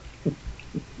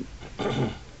Him.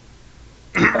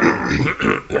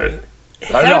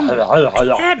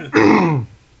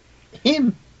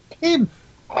 Him.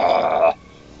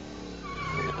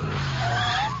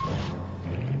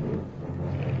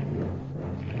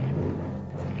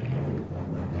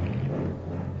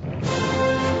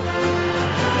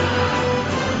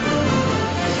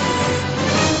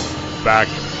 Back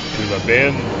to the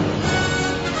bin.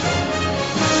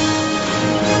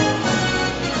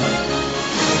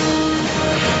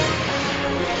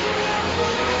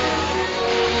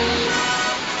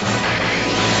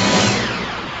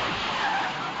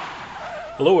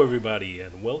 Hello, everybody,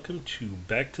 and welcome to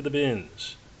Back to the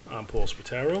Bins. I'm Paul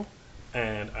Spataro,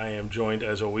 and I am joined,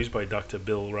 as always, by Dr.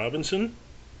 Bill Robinson.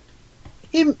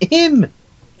 Him.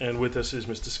 And with us is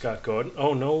Mr. Scott Gordon.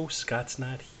 Oh, no, Scott's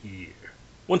not here.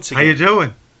 Once How you again.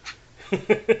 doing?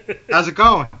 How's it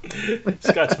going?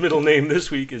 Scott's middle name this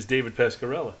week is David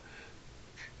Pascarella.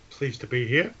 Pleased to be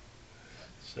here.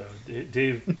 So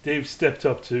Dave stepped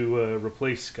up to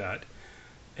replace Scott.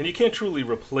 And you can't truly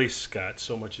replace Scott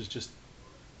so much as just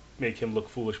make him look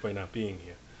foolish by not being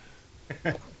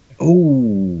here.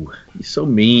 Oh, he's so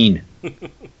mean.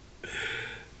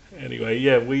 Anyway,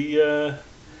 yeah, we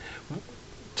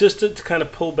just to kind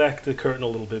of pull back the curtain a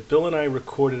little bit. Bill and I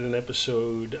recorded an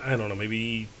episode, I don't know,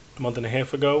 maybe a month and a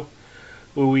half ago,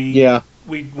 where we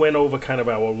went over kind of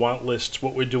our want lists,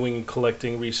 what we're doing and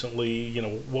collecting recently, you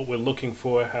know, what we're looking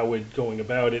for, how we're going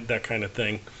about it, that kind of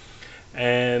thing.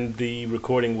 And the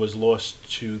recording was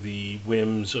lost to the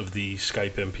whims of the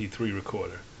Skype MP3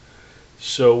 recorder.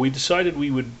 So we decided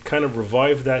we would kind of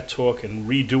revive that talk and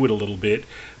redo it a little bit,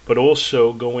 but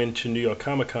also go into New York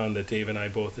Comic Con that Dave and I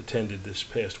both attended this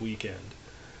past weekend.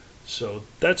 So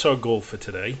that's our goal for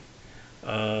today.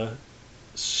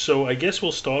 So I guess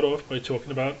we'll start off by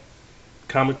talking about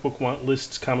comic book want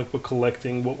lists, comic book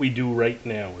collecting, what we do right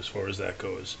now as far as that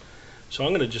goes. So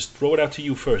I'm going to just throw it out to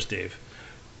you first, Dave.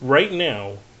 Right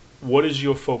now, what is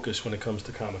your focus when it comes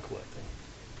to comic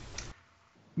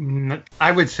collecting?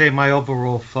 I would say my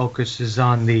overall focus is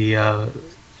on the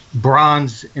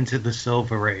Bronze into the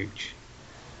Silver Age.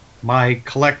 My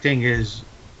collecting is,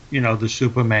 the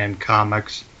Superman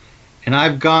comics, and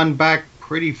I've gone back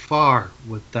pretty far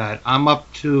with that. I'm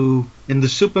up to, in the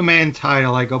Superman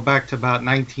title, I go back to about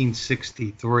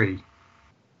 1963.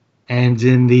 And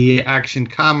in the Action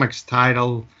Comics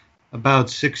title, about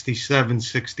 67,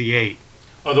 68.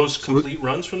 Are those complete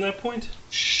runs from that point?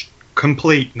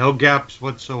 Complete, no gaps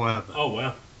whatsoever. Oh,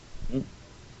 wow.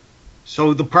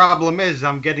 So the problem is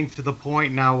I'm getting to the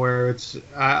point now where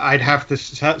I'd have to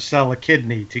sell a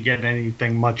kidney to get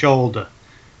anything much older.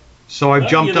 So I've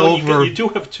jumped over. You do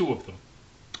have two of them.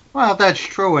 Well, that's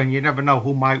true, and you never know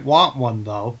who might want one,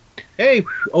 though. Hey,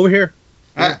 over here.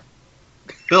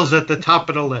 Bill's at the top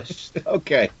of the list.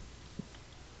 Okay.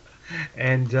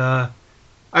 And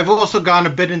I've also gone a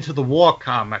bit into the war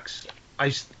comics.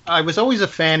 I was always a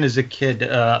fan as a kid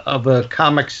of a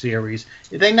comic series.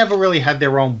 They never really had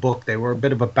their own book. They were a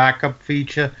bit of a backup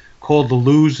feature called The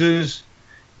Losers.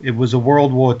 It was a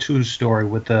World War II story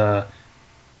with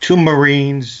two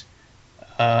Marines,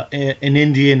 an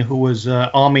Indian who was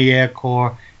Army Air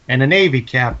Corps, and a Navy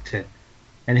captain.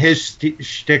 And his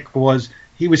shtick was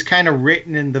he was kind of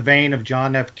written in the vein of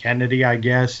John F. Kennedy, I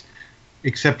guess,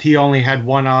 except he only had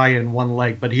one eye and one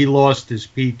leg, but he lost his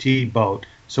PT boat.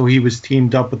 So he was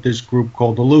teamed up with this group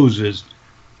called the Losers.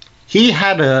 He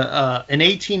had an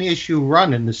 18-issue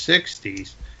run in the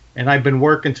 60s, and I've been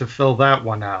working to fill that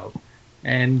one out.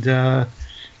 And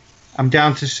I'm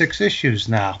down to 6 issues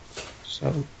now.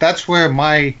 So that's where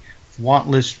my want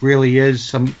list really is.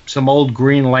 Some old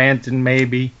Green Lantern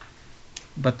maybe.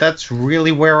 But that's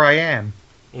really where I am.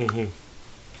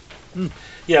 Mm-hmm.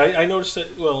 Yeah, I noticed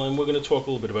that, well, and we're going to talk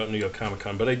a little bit about New York Comic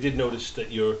Con, but I did notice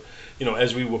that you're,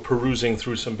 as we were perusing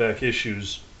through some back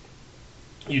issues,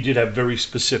 you did have very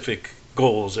specific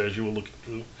goals as you were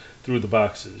looking through the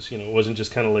boxes. It wasn't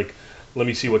just kind of like, let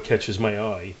me see what catches my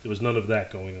eye. There was none of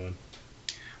that going on.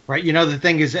 Right. The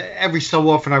thing is, every so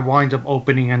often I wind up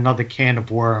opening another can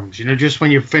of worms. Just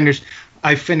when you're finished,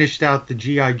 I finished out the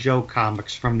G.I. Joe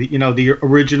comics from the, the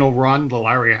original run, the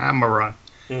Larry Hama run.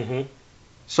 Mm-hmm.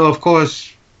 So, of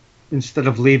course, instead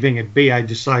of leaving it be, I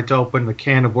decided to open the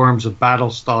can of worms of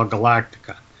Battlestar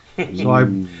Galactica.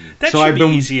 Should be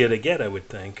easier to get, I would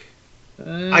think.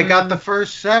 I got the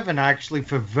first 7, actually,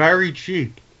 for very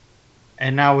cheap.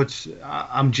 And now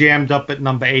I'm jammed up at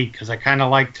number 8 because I kind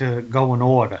of like to go in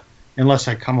order, unless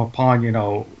I come upon,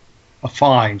 a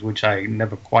find, which I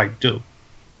never quite do.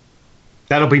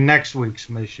 That'll be next week's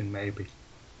mission, maybe.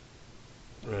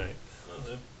 Right.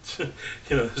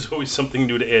 There's always something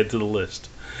new to add to the list.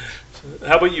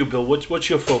 How about you, Bill? What's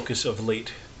your focus of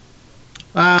late?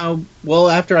 Well,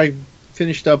 after I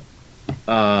finished up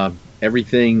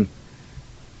everything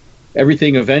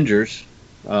Avengers,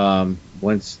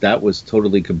 once that was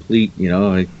totally complete,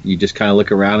 you just kind of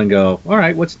look around and go, all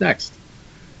right, what's next?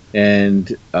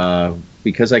 And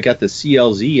because I got the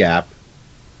CLZ app,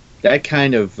 that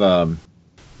kind of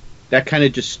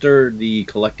just stirred the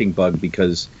collecting bug,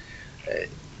 because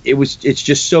it's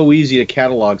just so easy to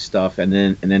catalog stuff and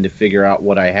then to figure out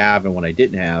what I have and what I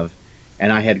didn't have.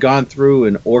 And I had gone through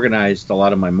and organized a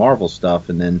lot of my Marvel stuff,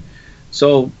 and then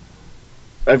so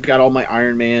I've got all my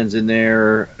Iron Mans in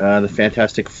there, the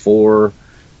Fantastic Four,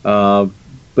 but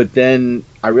then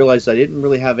I realized I didn't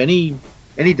really have any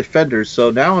Defenders. So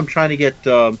now I'm trying to get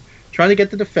the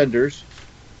Defenders,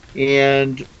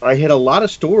 and I hit a lot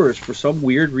of stores for some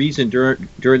weird reason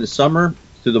during the summer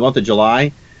through the month of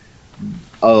July.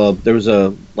 There was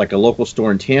a local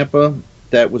store in Tampa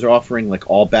that was offering like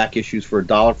all back issues for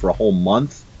 $1 for a whole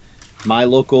month. My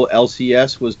local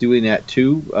LCS was doing that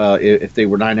too. If they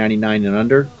were $9.99 and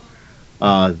under,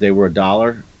 they were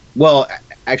 $1. Well,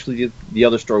 actually, the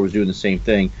other store was doing the same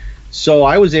thing. So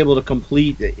I was able to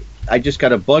complete. I just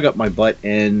got a bug up my butt,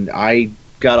 and I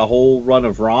got a whole run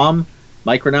of ROM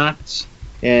Micronauts.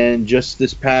 And just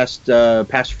this past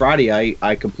Friday,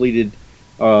 I completed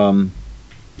a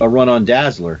run on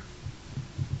Dazzler.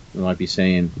 I might be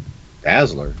saying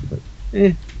Dazzler,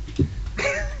 but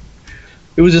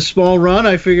it was a small run.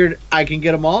 I figured I can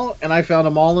get them all, and I found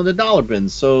them all in the dollar bin.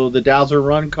 So the Dazzler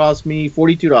run cost me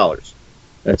 $42.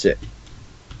 That's it.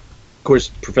 Of course,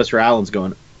 Professor Allen's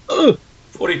going, ugh.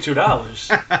 $42.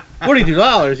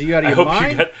 $42? You out of your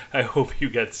mind? I hope you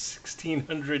got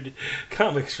 1,600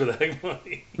 comics for that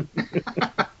money.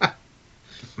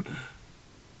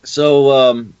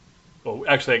 So, well,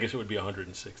 actually, I guess it would be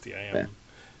 160. I am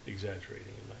exaggerating,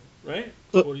 right?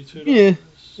 $42. Yeah,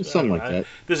 something like that.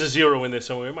 There's a zero in there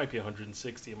somewhere. It might be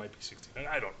 160. It might be 60.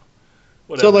 I don't know.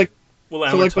 Whatever. So, like, we'll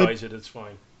amortize it. It's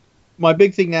fine. My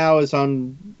big thing now is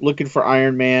I'm looking for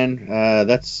Iron Man.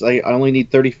 I only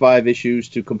need 35 issues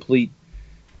to complete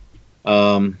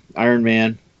Iron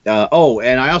Man.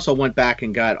 And I also went back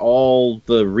and got all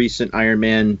the recent Iron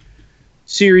Man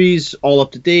series all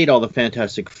up to date, all the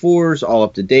Fantastic Fours all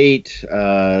up to date.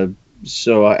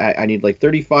 So I need like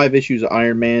 35 issues of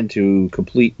Iron Man to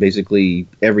complete basically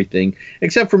everything,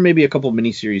 except for maybe a couple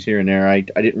miniseries here and there. I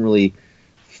didn't really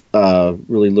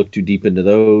look too deep into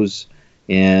those.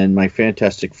 And my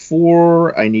Fantastic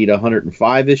Four, I need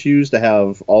 105 issues to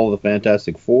have all of the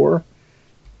Fantastic Four.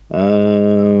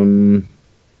 Yeah,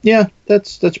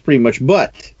 that's pretty much.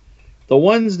 But the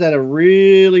ones that are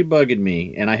really bugging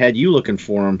me, and I had you looking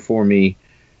for them for me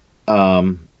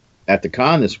at the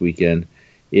con this weekend,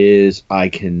 is I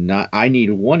need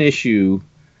one issue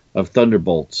of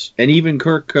Thunderbolts. And even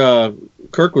Kirk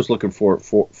was looking for it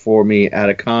for me at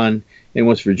a con in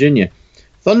West Virginia.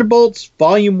 Thunderbolts,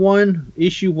 Volume 1,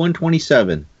 Issue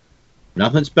 127.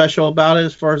 Nothing special about it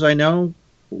as far as I know.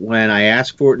 When I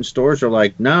asked for it in stores, they're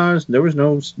like, no, there was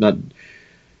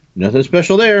nothing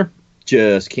special there.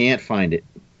 Just can't find it.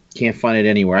 Can't find it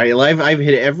anywhere. I've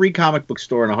hit every comic book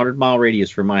store in a 100-mile radius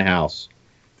from my house,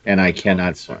 and I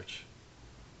cannot find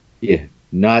it.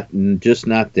 Yeah, just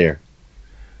not there.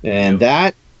 And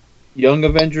that, Young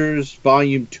Avengers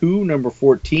Volume 2, number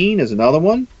 14, is another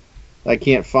one I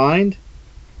can't find.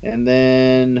 And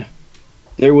then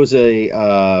there was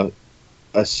a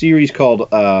series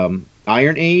called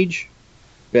Iron Age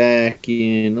back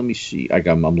in. Let me see.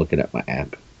 I'm looking at my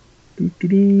app.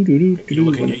 You're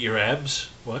looking at your abs?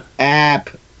 What? App,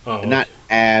 oh, not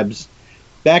abs.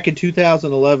 Back in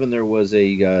 2011, there was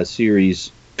a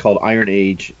series called Iron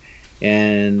Age,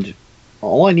 and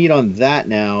all I need on that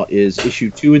now is issue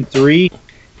 2 and 3.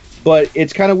 But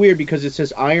it's kind of weird because it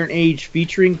says Iron Age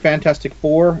featuring Fantastic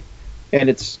Four. And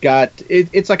it's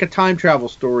like a time travel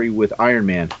story with Iron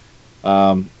Man.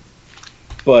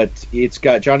 But it's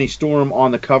got Johnny Storm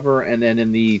on the cover, and then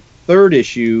in the third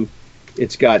issue,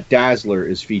 it's got Dazzler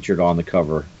is featured on the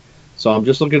cover. So I'm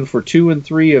just looking for 2 and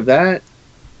 3 of that.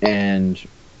 And,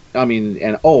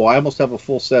 I almost have a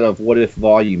full set of What If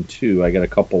Volume 2. I got a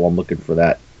couple I'm looking for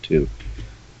that, too.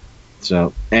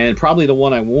 So, and probably the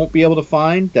one I won't be able to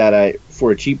find that for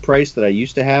a cheap price that I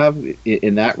used to have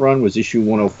in that run was issue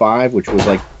 105, which was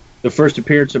like the first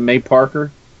appearance of May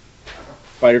Parker,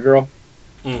 Spider-Girl,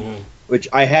 which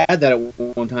I had that at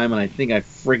one time, and I think I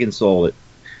friggin' sold it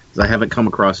because I haven't come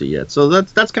across it yet. So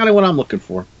that's kind of what I'm looking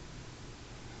for.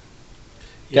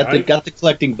 Yeah, got the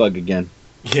collecting bug again.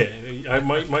 Yeah,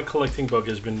 my collecting bug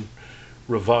has been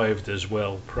revived as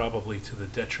well, probably to the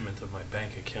detriment of my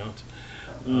bank account.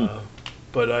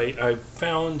 But I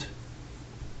found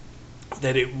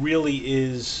that it really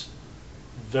is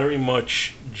very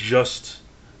much just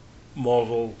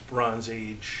Marvel Bronze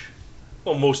Age,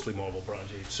 well, mostly Marvel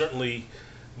Bronze Age. Certainly,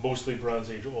 mostly Bronze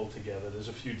Age altogether. There's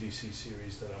a few DC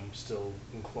series that I'm still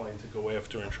inclined to go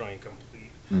after and try and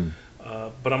complete.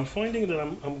 But I'm finding that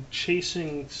I'm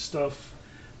chasing stuff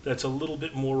that's a little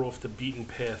bit more off the beaten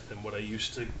path than what I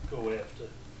used to go after.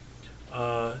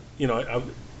 I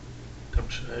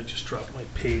just dropped my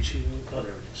page here. Oh,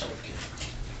 there it is. Okay.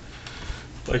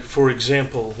 Like, for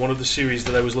example, one of the series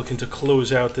that I was looking to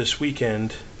close out this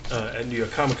weekend at New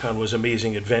York Comic Con was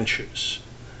Amazing Adventures.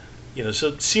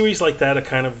 So series like that are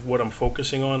kind of what I'm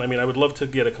focusing on. I mean, I would love to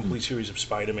get a complete series of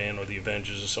Spider-Man or the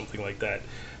Avengers or something like that.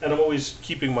 And I'm always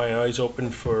keeping my eyes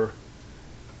open for,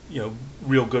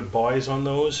 real good buys on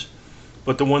those.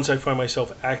 But the ones I find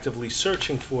myself actively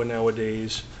searching for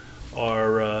nowadays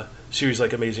are series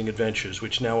like Amazing Adventures,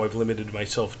 which now I've limited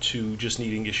myself to just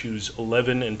needing issues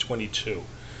 11 and 22.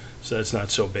 So that's not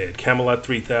so bad. Camelot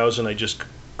 3000, I just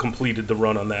completed the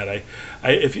run on that.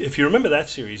 If you remember that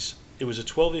series, it was a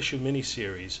 12-issue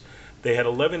miniseries. They had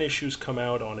 11 issues come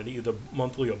out on an either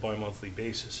monthly or bi-monthly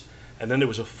basis. And then there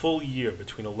was a full year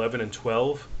between 11 and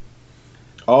 12.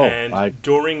 Oh, and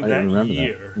during that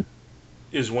year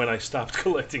is when I stopped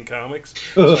collecting comics.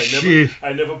 So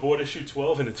I never bought issue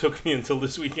 12, and it took me until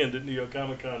this weekend at New York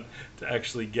Comic Con to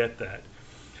actually get that.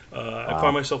 I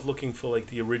find myself looking for like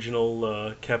the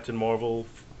original Captain Marvel,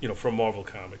 from Marvel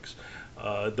Comics.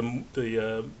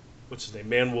 The what's his name?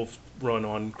 Man-Wolf run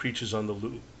on Creatures on the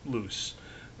Loose.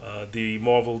 The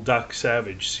Marvel Doc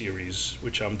Savage series,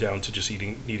 which I'm down to just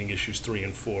needing issues 3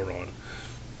 and 4 on.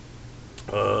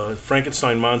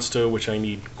 Frankenstein Monster, which I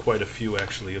need quite a few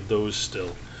actually of those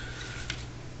still.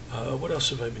 What else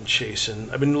have I been chasing?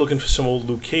 I've been looking for some old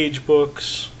Luke Cage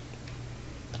books.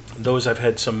 Those I've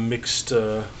had some mixed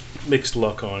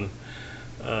luck on.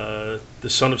 The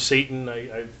Son of Satan,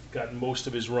 I've gotten most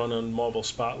of his run on Marvel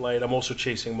Spotlight. I'm also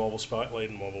chasing Marvel Spotlight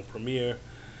and Marvel Premiere.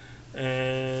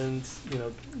 And,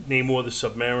 Namor the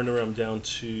Submariner, I'm down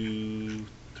to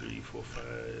 3, 4,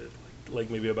 5, like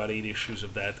maybe about 8 issues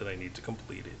of that I need to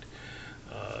complete it.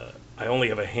 I only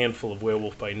have a handful of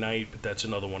Werewolf by Night, but that's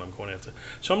another one I'm going after.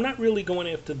 So I'm not really going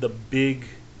after the big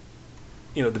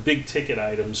ticket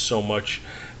items so much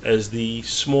as the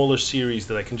smaller series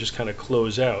that I can just kind of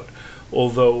close out.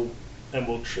 Although, and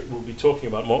we'll be talking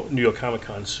about New York Comic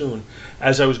Con soon,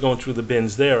 as I was going through the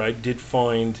bins there, I did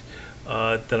find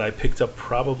that I picked up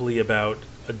probably about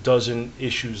a dozen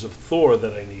issues of Thor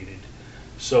that I needed.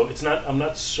 So I'm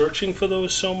not searching for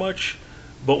those so much,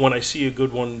 but when I see a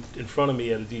good one in front of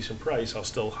me at a decent price, I'll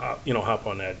still hop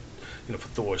on that, for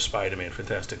Thor, Spider-Man,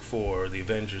 Fantastic Four, the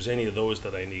Avengers, any of those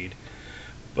that I need.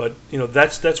 But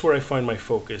that's where I find my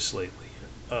focus lately.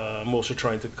 I'm also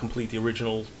trying to complete the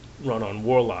original run on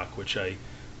Warlock, which I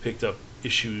picked up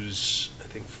issues I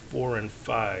think 4 and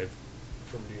 5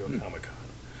 from New York Comic Con.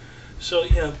 So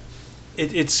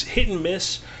it's hit and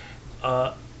miss.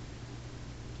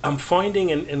 I'm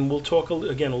finding, and we'll talk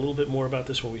again a little bit more about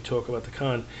this when we talk about the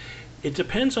con. It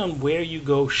depends on where you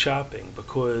go shopping,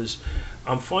 because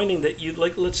I'm finding that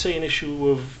let's say an issue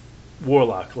of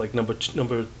Warlock, like number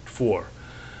 4.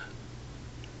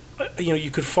 You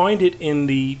could find it in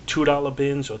the $2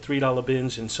 bins or $3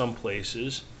 bins in some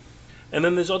places, and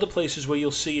then there's other places where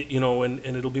you'll see it,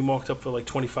 and it'll be marked up for like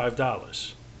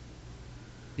 $25.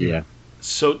 Yeah.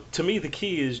 So to me, the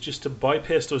key is just to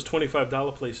bypass those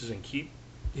 $25 places and keep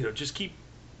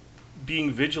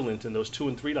being vigilant in those $2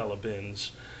 and $3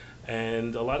 bins.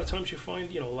 And a lot of times you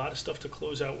find, a lot of stuff to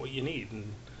close out what you need,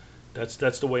 and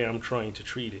that's the way I'm trying to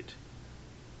treat it.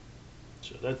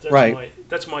 So that's right.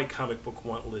 That's my comic book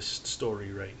want list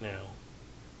story right now.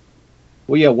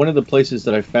 Well, yeah, one of the places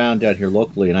that I found out here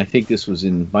locally, and I think this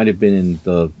might have been in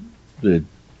the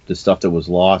stuff that was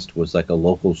lost, was like a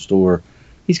local store.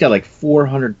 He's got like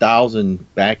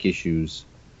 400,000 back issues,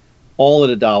 all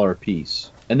at $1 a piece,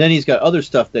 and then he's got other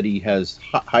stuff that he has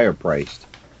higher priced.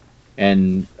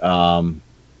 And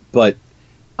but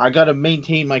I got to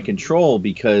maintain my control,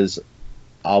 because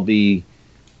I'll go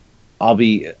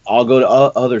to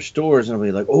other stores and I'll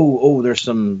be like, oh, there's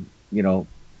some,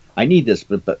 I need this,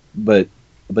 but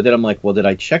then I'm like, well, did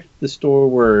I check the store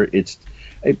where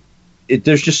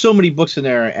there's just so many books in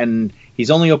there, and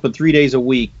he's only open 3 days a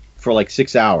week for like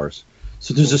 6 hours.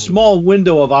 So there's a small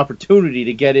window of opportunity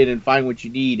to get in and find what you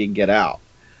need and get out.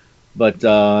 But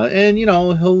and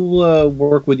he'll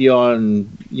work with you on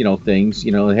things.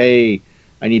 Hey,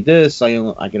 I need this. I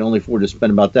can only afford to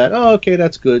spend about that. Oh, okay,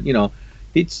 that's good.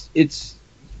 It's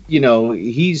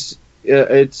he's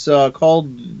it's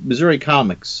called Missouri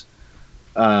Comics,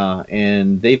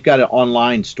 and they've got an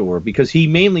online store because he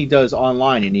mainly does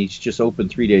online, and he's just open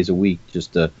 3 days a week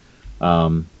just to,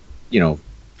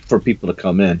 for people to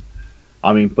come in.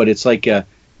 I mean, but it's like a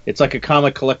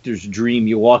comic collector's dream.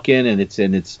 You walk in, and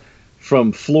it's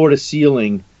from floor to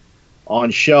ceiling,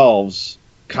 on shelves,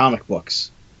 comic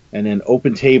books, and then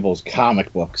open tables,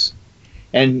 comic books,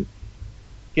 and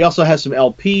he also has some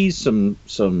LPs,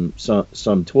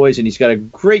 some toys, and he's got a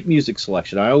great music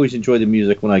selection. I always enjoy the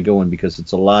music when I go in because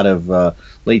it's a lot of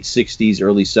late '60s,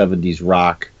 early '70s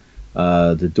rock,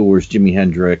 The Doors, Jimi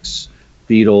Hendrix,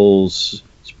 Beatles,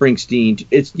 Springsteen.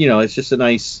 It's just a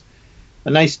nice.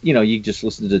 You just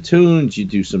listen to the tunes, you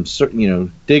do some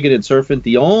digging and surfing.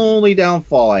 The only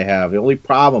downfall I have, the only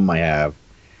problem I have,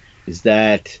 is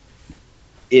that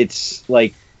it's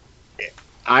like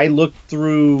I looked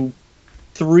through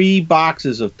 3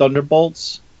 boxes of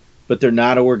Thunderbolts, but they're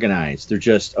not organized. They're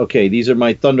just, okay, these are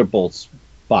my Thunderbolts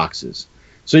boxes.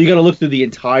 So you got to look through the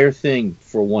entire thing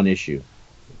for one issue.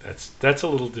 That's a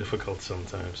little difficult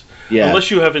sometimes. Yeah. Unless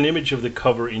you have an image of the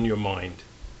cover in your mind.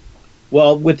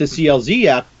 Well, with the CLZ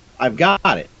app, I've got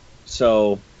it.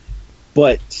 So,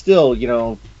 but still,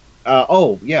 I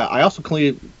also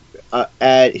completed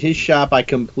at his shop. I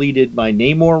completed my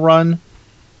Namor run.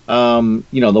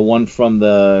 The one from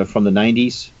the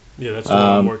 90s. Yeah, that's what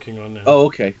I'm working on now. Oh,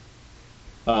 okay.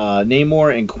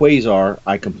 Namor and Quasar,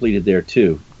 I completed there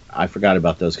too. I forgot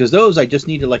about those because those I just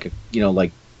needed like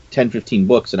 10, 15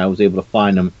 books, and I was able to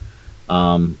find them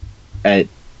at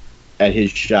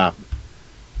his shop.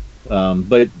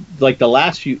 But like the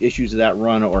last few issues of that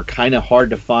run are kind of hard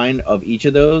to find of each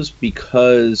of those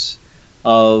because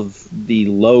of the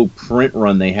low print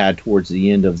run they had towards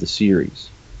the end of the series.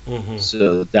 Mm-hmm.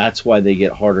 So that's why they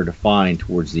get harder to find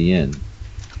towards the end.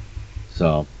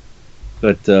 So,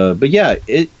 but yeah,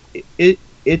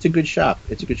 it's a good shop.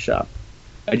 It's a good shop.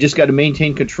 I just got to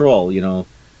maintain control.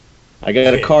 I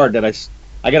got a card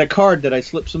that I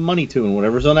slip some money to, and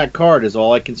whatever's on that card is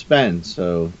all I can spend.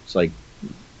 So it's like,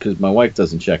 because my wife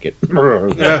doesn't check it.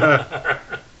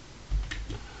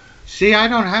 See, I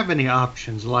don't have any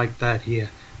options like that here.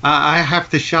 I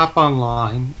have to shop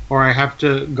online, or I have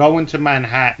to go into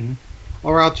Manhattan,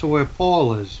 or out to where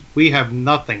Paul is. We have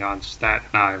nothing on Staten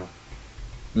Island.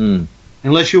 Mm.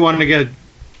 Unless you want to get,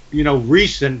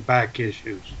 recent back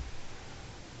issues.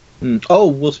 Mm. Oh,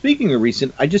 well, speaking of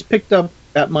recent, I just picked up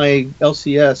at my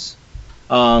LCS,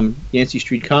 Yancey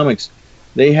Street Comics.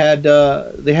 They had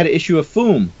an issue of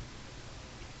Foom.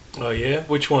 Oh yeah,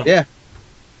 which one? Yeah,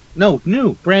 no,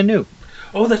 brand new.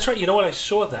 Oh, that's right. You know what? I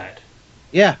saw that.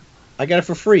 Yeah, I got it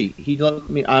for free. He let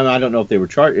me. I don't know if they were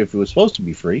if it was supposed to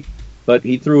be free, but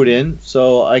he threw it in.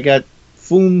 So I got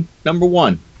Foom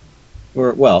 #1, or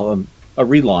a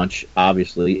relaunch,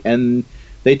 obviously. And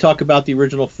they talk about the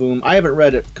original Foom. I haven't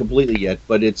read it completely yet,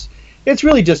 but it's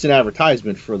really just an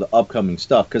advertisement for the upcoming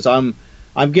stuff because I'm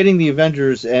getting the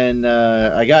Avengers, and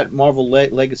I got Marvel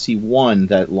Legacy 1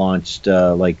 that launched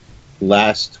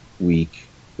last week,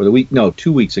 or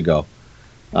 2 weeks ago.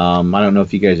 I don't know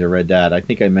if you guys have read that. I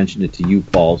think I mentioned it to you,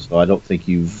 Paul, so I don't think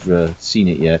you've seen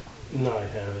it yet. No, I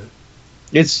haven't.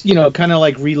 It's, kind of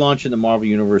like relaunching the Marvel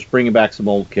Universe, bringing back some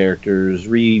old characters,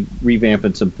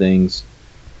 revamping some things.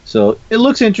 So it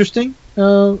looks interesting.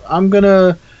 I'm going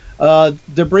to...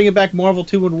 they're bringing back Marvel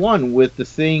 2-in-1 with The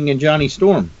Thing and Johnny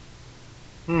Storm.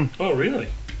 Oh, really?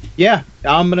 Yeah,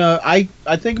 I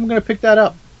think I'm gonna pick that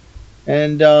up,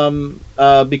 and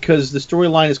because the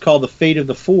storyline is called The Fate of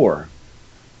the Four,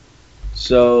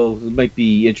 so it might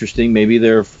be interesting. Maybe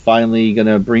they're finally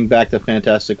gonna bring back the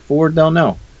Fantastic Four. Don't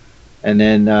know. And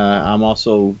then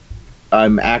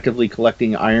I'm actively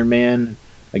collecting Iron Man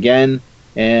again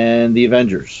and the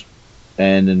Avengers,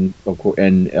 and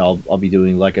I'll be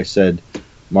doing, like I said,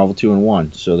 Marvel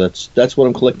 2-in-1. So that's what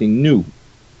I'm collecting new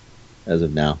as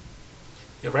of now.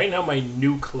 Yeah, right now my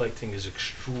new collecting is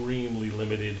extremely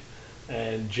limited,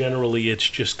 and generally it's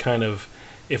just kind of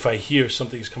if I hear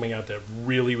something's coming out that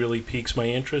really, really piques my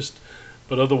interest.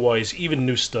 But otherwise, even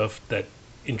new stuff that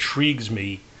intrigues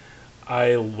me,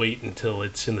 I'll wait until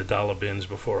it's in the dollar bins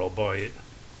before I'll buy it.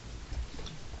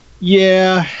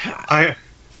 Yeah,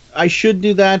 I should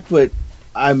do that, but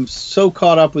I'm so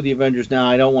caught up with the Avengers now.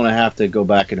 I don't want to have to go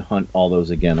back and hunt all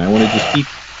those again. I want to just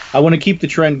keep the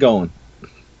trend going.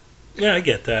 Yeah, I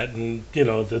get that, and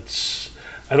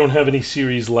I don't have any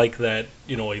series like that.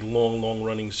 A long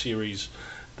running series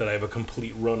that I have a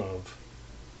complete run of.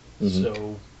 Mm-hmm.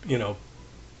 So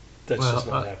that's just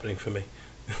not happening for me.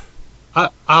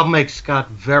 I'll make Scott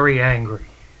very angry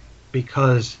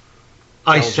because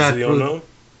I sat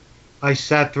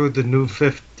through the New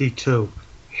 52,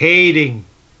 hating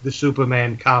the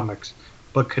Superman comics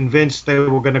but convinced they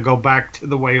were going to go back to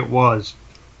the way it was.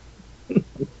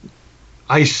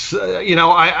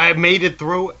 I made it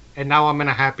through, and now I'm in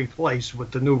a happy place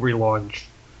with the new relaunch.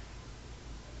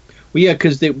 Well, yeah,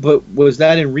 but was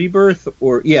that in Rebirth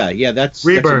or that's Rebirth. That's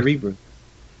in Rebirth.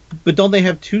 But don't they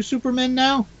have two Supermen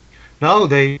now? No,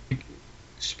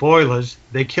 spoilers,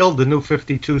 they killed the New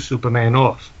 52 Superman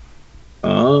off.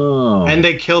 Oh. And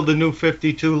they killed the New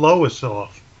 52 Lois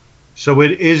off. So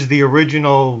it is the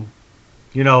original,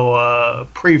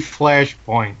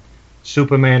 pre-Flashpoint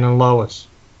Superman and Lois.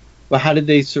 Well, how did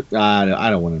they? I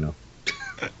don't want to know.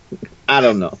 I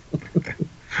don't know.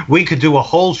 We could do a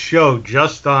whole show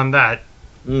just on that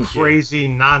crazy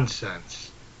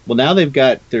nonsense. Well, now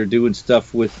they're doing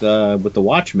stuff with the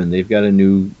Watchmen. They've got a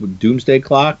new Doomsday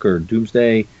Clock or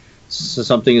Doomsday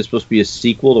something is supposed to be a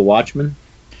sequel to Watchmen.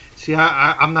 See,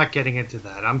 I'm not getting into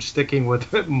that. I'm sticking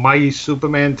with my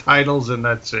Superman titles, and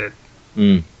that's it.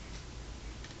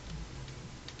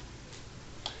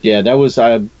 Yeah, that was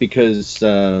because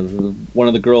one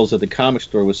of the girls at the comic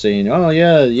store was saying, "Oh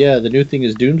yeah, the new thing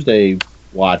is Doomsday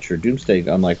Watch or Doomsday."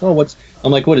 I'm like, "Oh, what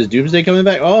is Doomsday coming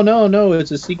back?" "Oh, no,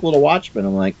 it's a sequel to Watchmen."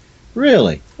 I'm like,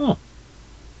 "Really?" Oh,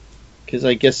 because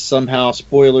I guess somehow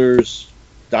spoilers.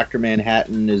 Dr.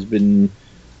 Manhattan has been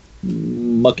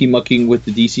mucking with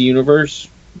the DC universe,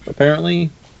 apparently.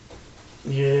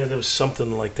 Yeah, there was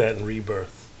something like that in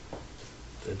Rebirth.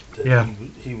 That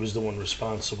he was the one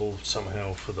responsible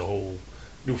somehow for the whole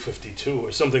New 52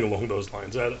 or something along those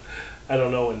lines. I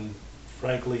don't know, and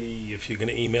frankly, if you're going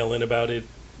to email in about it,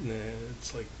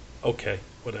 it's like, okay,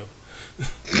 whatever.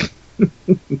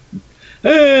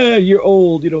 You're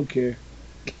old, you don't care.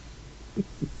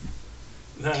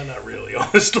 Nah, not really,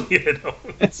 honestly, I don't.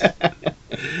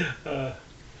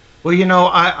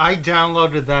 Well, I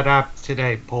downloaded that app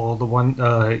today, Paul, the one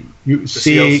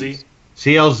CLZ?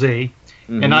 CLZ.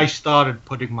 Mm-hmm. And I started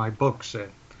putting my books in.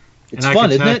 It's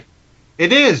fun, isn't it?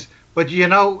 It is. But,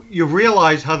 you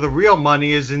realize how the real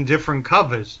money is in different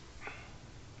covers.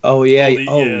 Oh, yeah.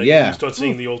 Yeah. You start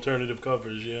seeing the alternative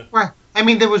covers, yeah. Right. I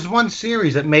mean, there was one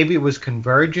series that maybe it was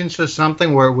Convergence or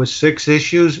something where it was 6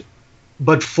 issues,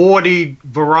 but 40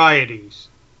 varieties.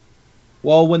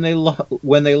 Well, when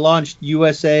they launched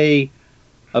USA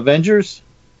Avengers,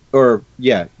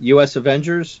 US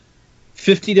Avengers,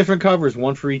 50 different covers,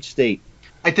 one for each state.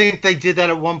 I think they did that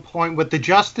at one point with the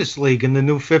Justice League in the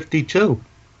New 52.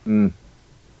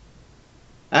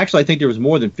 Actually, I think there was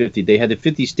more than 50. They had the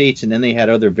 50 states, and then they had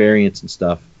other variants and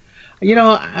stuff.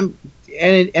 Some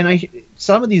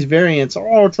of these variants,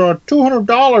 it's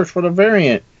 $200 for the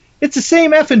variant. It's the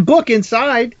same effing book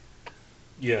inside.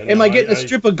 Yeah. Am I getting a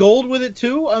strip of gold with it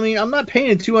too? I mean, I'm not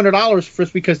paying $200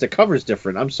 just because the cover's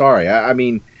different. I'm sorry.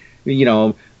 I'm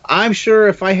sure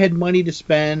if I had money to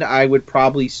spend, I would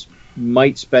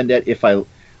might spend it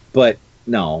but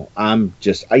no, I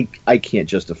can't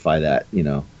justify that,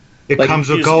 It comes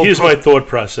with gold. Here's my thought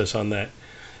process on that.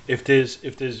 If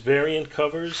there's variant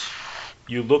covers,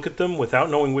 you look at them without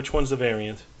knowing which one's the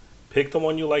variant, pick the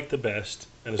one you like the best,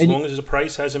 and as long as the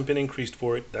price hasn't been increased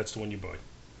for it, that's the one you buy.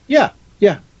 Yeah,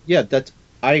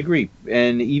 I agree.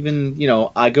 And even,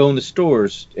 I go in the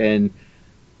stores and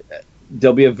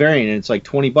there'll be a variant and it's like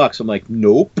 $20. I'm like,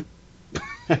 nope.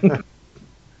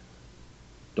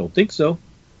 Don't think so.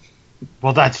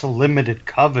 Well, that's a limited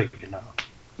cover,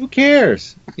 Who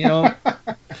cares? You know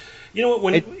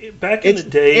what? Back in the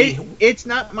day, it's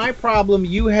not my problem.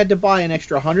 You had to buy an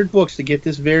extra 100 books to get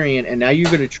this variant, and now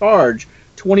you're going to charge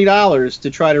 $20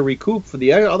 to try to recoup for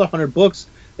the other 100 books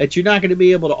that you're not going to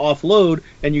be able to offload,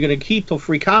 and you're going to keep till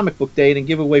free comic book day and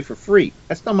give away for free.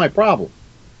 That's not my problem.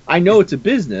 I know it's a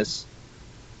business,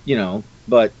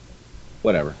 but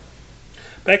whatever.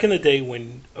 Back in the day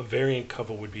when a variant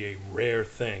cover would be a rare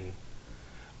thing,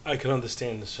 I could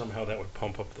understand that somehow that would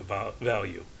pump up the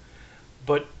value.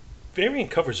 But variant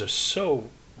covers are so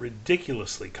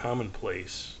ridiculously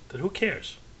commonplace that who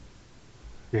cares?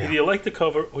 Yeah. Either you like the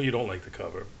cover or you don't like the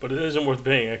cover, but it isn't worth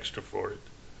paying extra for it.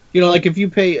 Like if you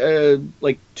pay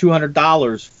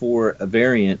 $200 for a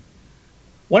variant,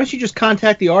 why don't you just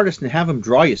contact the artist and have him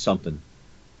draw you something?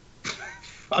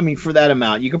 I mean, for that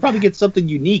amount, you could probably get something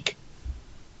unique.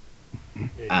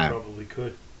 Yeah, you probably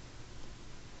could.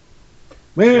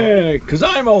 Yeah, because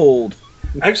I'm old.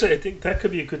 Actually, I think that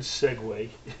could be a good segue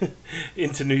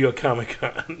into New York Comic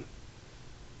Con.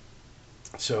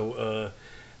 So,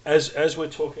 as we're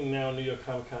talking now, New York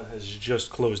Comic Con has just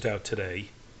closed out today.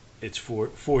 It's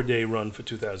four-day run for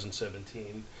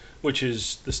 2017, which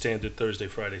is the standard Thursday,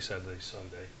 Friday, Saturday,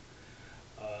 Sunday.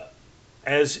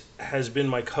 As has been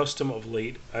my custom of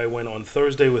late, I went on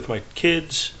Thursday with my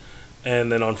kids.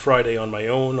 And then on Friday on my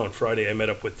own. On Friday I met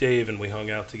up with Dave and we hung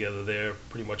out together there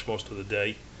pretty much most of the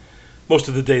day. Most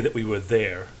of the day that we were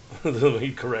there. Let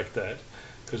me correct that,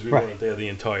 because we weren't there the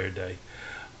entire day.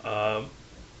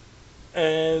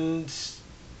 And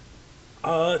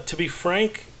to be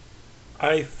frank,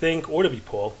 I think, or to be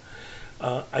Paul,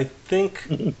 I think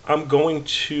I'm going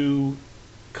to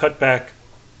cut back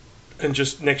and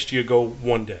just next year go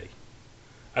one day.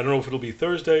 I don't know if it'll be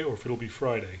Thursday or if it'll be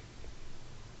Friday,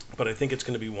 but I think it's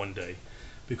going to be one day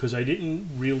because I didn't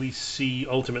really see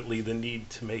ultimately the need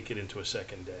to make it into a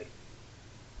second day.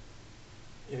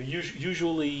 You know,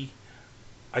 usually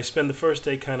I spend the first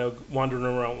day kind of wandering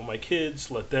around with my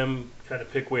kids, let them kind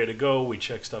of pick where to go, we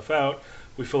check stuff out,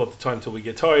 we fill up the time till we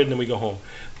get tired, and then we go home.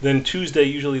 Then Tuesday,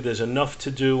 usually there's enough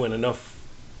to do and enough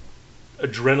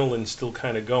adrenaline still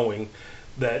kind of going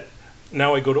that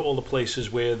now I go to all the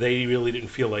places where they really didn't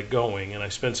feel like going, and I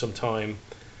spend some time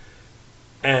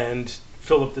and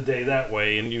fill up the day that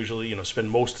way, and usually, you know, spend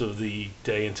most of the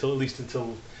day until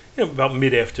you know, about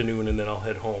mid-afternoon, and then I'll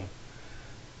head home.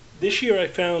 This year I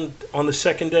found on the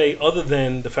second day, other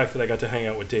than the fact that I got to hang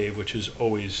out with Dave, which is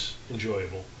always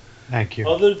enjoyable. Thank you.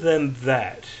 Other than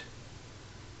that,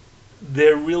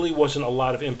 there really wasn't a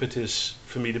lot of impetus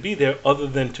for me to be there other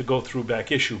than to go through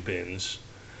back issue bins,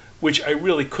 which I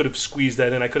really could have squeezed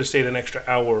that in. I could have stayed an extra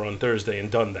hour on Thursday and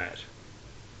done that.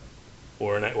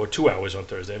 Or 2 hours on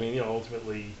Thursday. I mean, you know,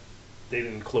 ultimately they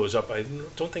didn't close up. I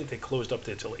don't think they closed up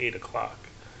there till 8 o'clock.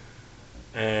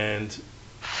 And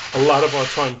a lot of our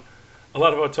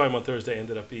time on Thursday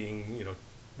ended up being, you know,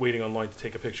 waiting online to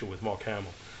take a picture with Mark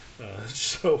Hamill.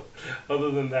 So,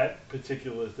 other than that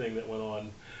particular thing that went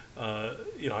on,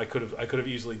 you know, I could have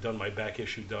easily done my back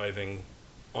issue diving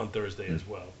on Thursday as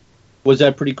well. Was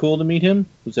that pretty cool to meet him?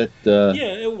 Was that? Yeah,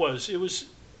 it was. It was.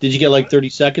 Did you get like 30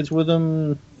 seconds with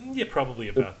him? Yeah, probably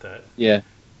about that. Yeah.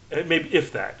 Maybe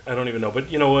if that. I don't even know.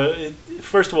 But you know,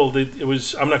 first of all, it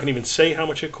was. I'm not going to even say how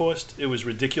much it cost. It was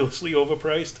ridiculously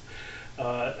overpriced,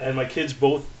 and my kids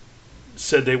both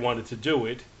said they wanted to do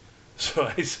it.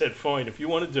 So I said, fine, if you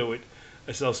want to do it,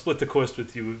 I said I'll split the cost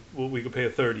with you. We could pay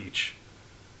a third each.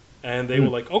 And they were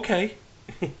like, okay.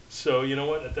 So you know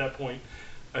what? At that point,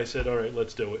 I said, all right,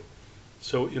 let's do it.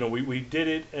 So you know, we did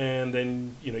it, and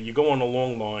then you know, you go on a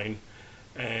long line,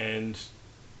 and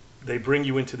they bring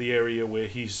you into the area where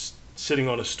he's sitting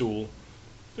on a stool.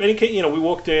 And you know, we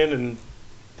walked in, and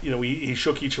you know, he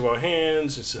shook each of our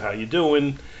hands and said, "How you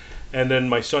doing?" And then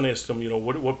my son asked him, you know,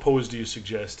 what pose do you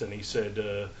suggest? And he said,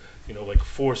 you know, like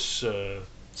force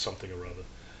something or other.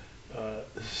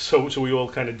 So we all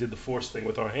kind of did the force thing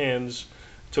with our hands,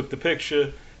 took the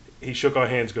picture. He shook our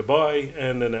hands goodbye,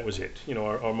 and then that was it. You know,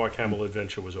 our Mark Hamill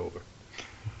adventure was over.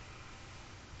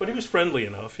 But he was friendly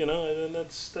enough, you know, and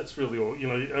that's really all. You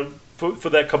know, for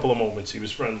that couple of moments, he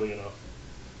was friendly enough.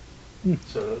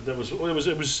 So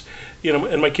it was, you know,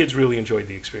 and my kids really enjoyed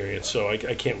the experience. So I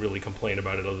can't really complain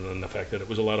about it other than the fact that it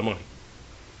was a lot of money.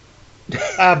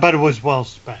 But it was well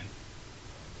spent.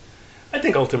 I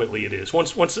think ultimately it is.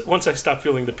 Once I stop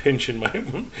feeling the pinch in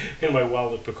my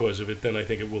wallet because of it, then I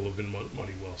think it will have been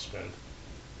money well spent.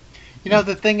 You know,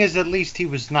 the thing is, at least he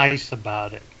was nice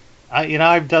about it. You know,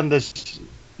 I've done this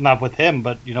not with him,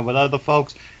 but you know, with other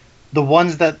folks. The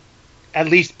ones that at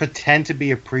least pretend to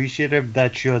be appreciative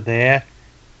that you're there,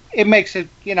 it makes it,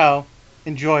 you know,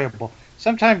 enjoyable.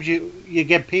 Sometimes you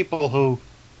get people who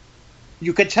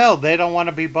you could tell they don't want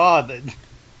to be bothered,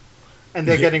 and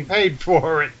they're getting paid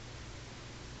for it.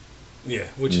 Yeah,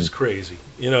 which is crazy.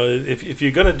 You know, if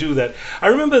you're gonna do that, I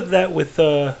remember that with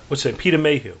Peter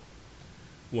Mayhew.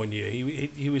 One year,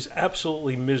 he was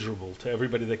absolutely miserable to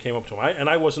everybody that came up to him.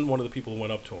 I wasn't one of the people who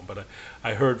went up to him, but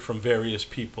I heard from various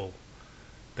people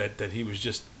that he was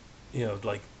just, you know,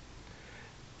 like,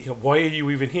 you know, why are you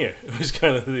even here? It was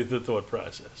kind of the thought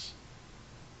process.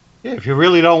 Yeah, if you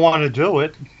really don't want to do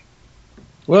it.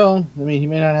 Well, I mean, he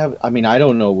may not have. I mean, I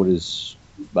don't know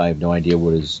I have no idea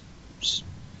what his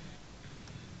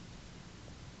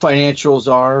financials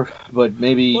are, but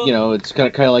maybe, you know, it's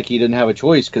kind of like he didn't have a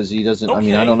choice because he doesn't. Okay. I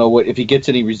mean, I don't know what if he gets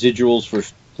any residuals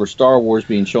for Star Wars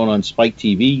being shown on Spike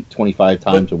TV 25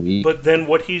 times a week. But then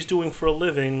what he's doing for a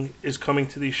living is coming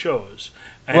to these shows.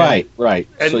 And, right.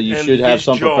 So you should have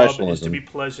some professionalism. His job is to be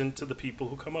pleasant to the people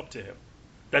who come up to him.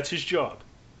 That's his job.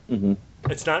 Mm-hmm.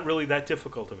 It's not really that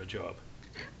difficult of a job.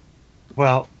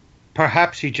 Well,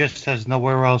 perhaps he just has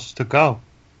nowhere else to go.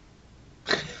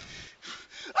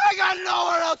 I got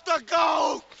nowhere else to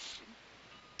go!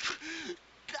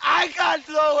 I got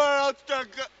nowhere else to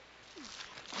go!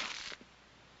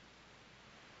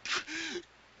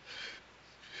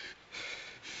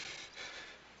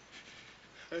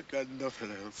 I got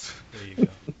nothing else. There you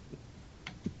go.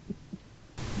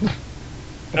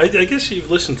 I guess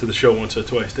you've listened to the show once or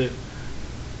twice, Dave.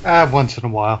 Once in a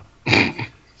while.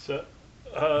 So,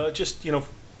 just,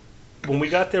 when we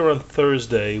got there on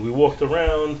Thursday, we walked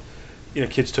around.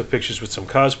 Kids took pictures with some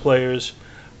cosplayers.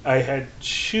 I had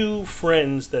two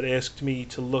friends that asked me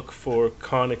to look for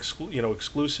con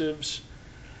exclusives,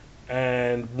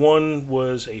 and one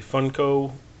was a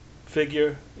Funko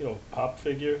figure, pop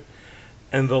figure,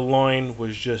 and the line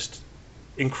was just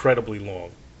incredibly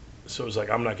long. So it was like,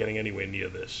 I'm not getting anywhere near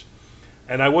this.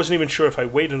 And I wasn't even sure if I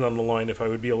waited on the line if I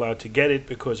would be allowed to get it,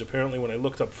 because apparently when I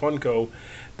looked up Funko,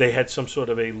 they had some sort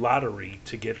of a lottery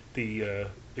to get the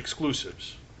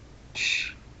exclusives.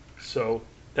 So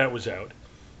that was out.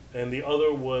 And the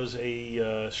other was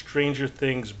a Stranger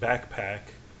Things backpack.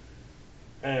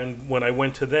 And when I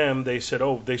went to them, they said,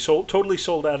 "Oh, they totally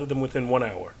sold out of them within 1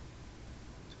 hour."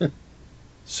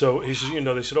 So he says,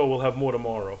 they said, "Oh, we'll have more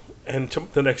tomorrow." And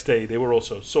the next day, they were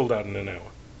also sold out in an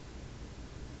hour.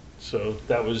 So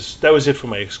that was it for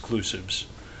my exclusives.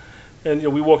 And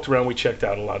we walked around, we checked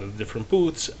out a lot of the different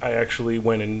booths. I actually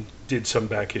went and did some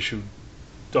back issue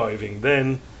diving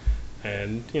then,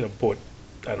 and bought,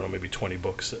 I don't know, maybe 20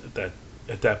 books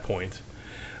at that point.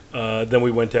 Then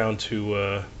we went down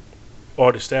to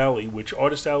Artist Alley, which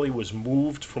Artist Alley was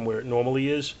moved from where it normally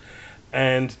is,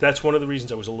 and that's one of the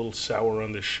reasons I was a little sour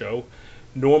on this show.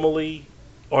 Normally,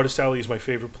 Artist Alley is my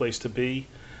favorite place to be,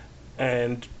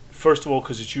 and first of all,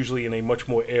 because it's usually in a much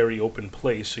more airy, open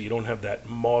place, so you don't have that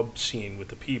mob scene with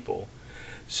the people.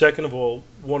 Second of all,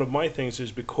 one of my things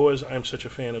is, because I'm such a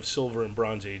fan of Silver and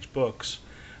Bronze Age books,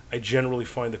 I generally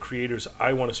find the creators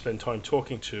I want to spend time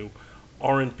talking to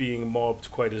aren't being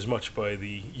mobbed quite as much by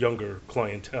the younger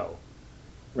clientele.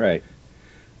 Right.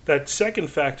 That second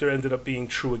factor ended up being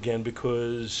true again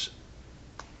because,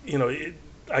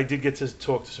 I did get to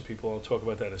talk to some people. I'll talk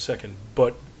about that in a second.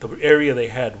 But the area they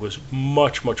had was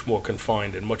much, much more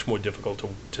confined and much more difficult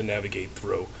to navigate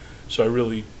through. So I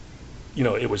really,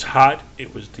 it was hot.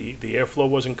 It was the airflow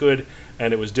wasn't good,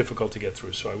 and it was difficult to get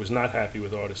through. So I was not happy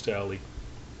with Artist Alley.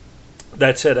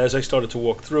 That said, as I started to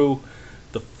walk through,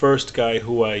 the first guy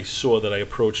who I saw that I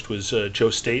approached was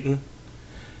Joe Staten.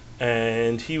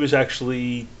 And he was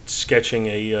actually sketching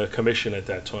a commission at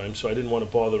that time, so I didn't want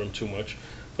to bother him too much.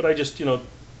 But I just,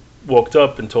 walked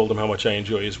up and told him how much I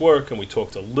enjoy his work, and we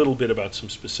talked a little bit about some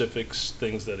specifics,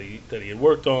 things that he had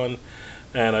worked on.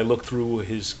 And I looked through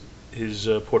his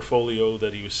portfolio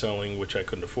that he was selling, which I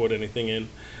couldn't afford anything in.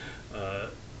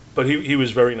 But he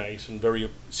was very nice and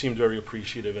seemed very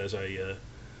appreciative as I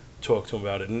talked to him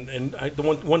about it. And the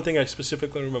one thing I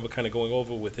specifically remember kind of going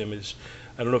over with him is,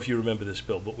 I don't know if you remember this,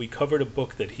 Bill, but we covered a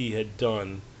book that he had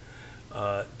done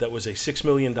that was a $6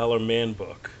 Million Man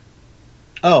book.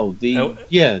 Oh,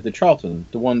 the Charlton,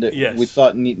 the one that yes. We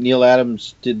thought Neil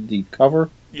Adams did the cover.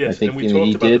 Yes, I think, and we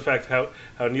talked about the fact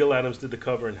how Neil Adams did the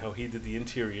cover and how he did the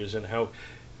interiors and how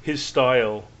his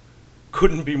style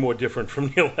couldn't be more different from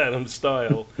Neil Adams'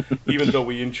 style, even though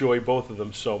we enjoy both of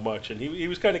them so much. And he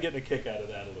was kind of getting a kick out of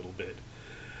that a little bit.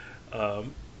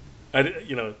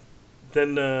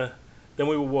 Then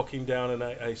we were walking down and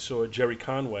I saw Jerry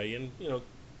Conway, and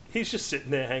he's just sitting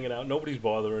there hanging out. Nobody's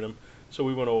bothering him. So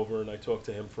we went over and I talked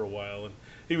to him for a while, and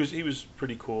he was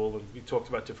pretty cool. And we talked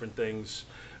about different things.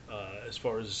 As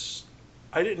far as,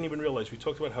 I didn't even realize, we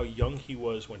talked about how young he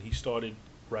was when he started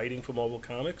writing for Marvel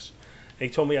Comics. And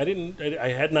he told me I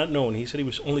had not known. He said he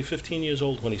was only 15 years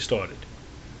old when he started.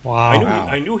 Wow.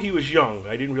 I knew he was young.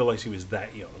 I didn't realize he was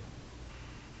that young.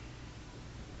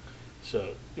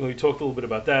 So we talked a little bit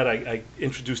about that. I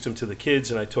introduced him to the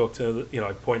kids, and I talked to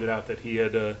I pointed out that he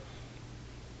had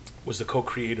was the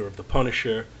co-creator of The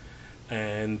Punisher,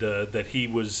 and that he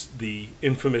was the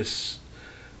infamous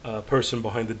person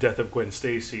behind the death of Gwen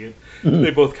Stacy. And they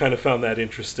both kind of found that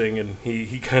interesting, and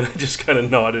he kind of just kind of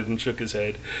nodded and shook his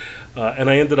head. And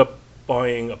I ended up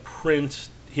buying a print.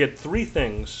 He had three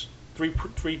things,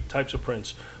 three types of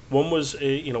prints. One was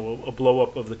a blow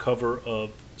up of the cover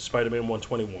of Spider-Man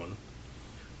 121.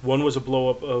 One was a blow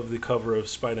up of the cover of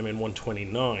Spider-Man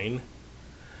 129,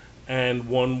 and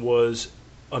one was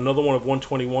another one of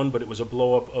 121, but it was a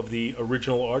blow up of the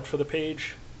original art for the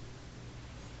page.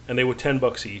 And they were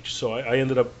 $10 each. So I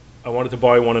wanted to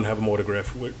buy one and have them autographed,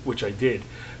 which I did.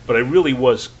 But I really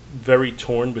was very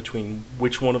torn between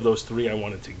which one of those three I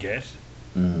wanted to get.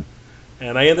 Mm.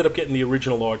 And I ended up getting the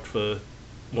original art for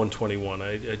 121.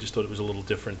 I just thought it was a little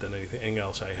different than anything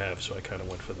else I have, so I kind of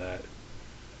went for that.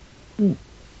 Mm.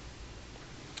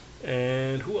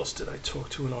 And who else did I talk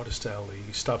to in Artist Alley?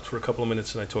 He stopped for a couple of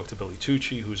minutes, and I talked to Billy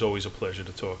Tucci, who's always a pleasure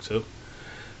to talk to.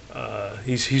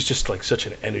 He's just like such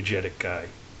an energetic guy.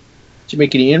 Did you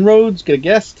make any inroads? Get a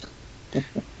guest?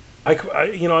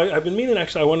 I've been meaning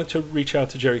actually. I wanted to reach out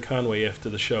to Jerry Conway after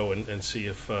the show and see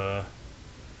if I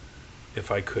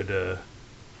could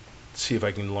see if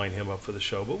I can line him up for the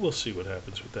show. But we'll see what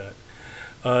happens with that.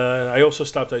 I also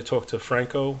stopped. I talked to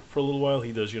Franco for a little while.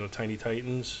 He does Tiny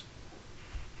Titans.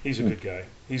 He's a good guy.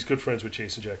 He's good friends with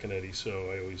Jason Giaconetti,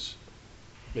 so I always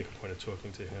make a point of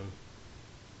talking to him.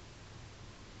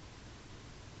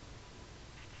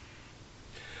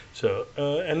 So,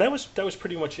 and that was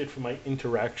pretty much it for my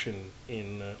interaction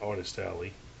in Artist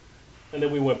Alley. And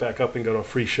then we went back up and got our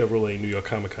free Chevrolet New York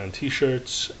Comic Con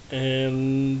T-shirts,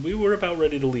 and we were about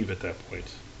ready to leave at that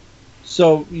point.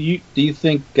 So, do you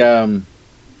think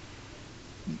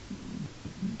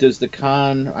does the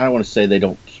con? I don't want to say they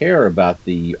don't care about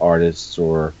the artists,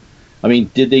 or I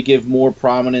mean, did they give more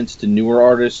prominence to newer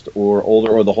artists or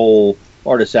older, or the whole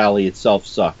Artist Alley itself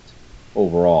sucked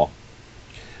overall?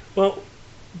 Well,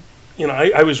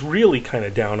 I was really kind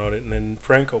of down on it, and then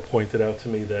Franco pointed out to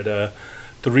me that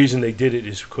the reason they did it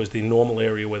is because the normal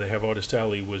area where they have Artist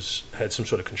Alley had some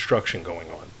sort of construction going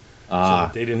on.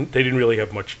 So they didn't really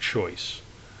have much choice.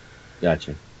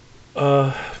 Gotcha.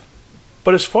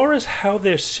 But as far as how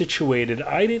they're situated,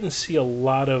 I didn't see a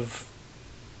lot of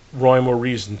rhyme or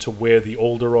reason to where the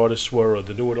older artists were or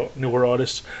the newer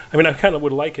artists. I mean, I kind of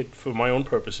would like it for my own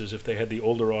purposes if they had the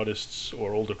older artists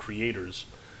or older creators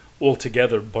all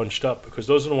together bunched up, because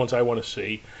those are the ones I want to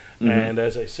see. Mm-hmm. And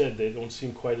as I said, they don't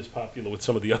seem quite as popular with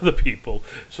some of the other people,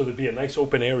 so there'd be a nice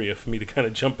open area for me to kind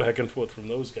of jump back and forth from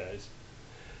those guys.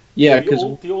 Yeah,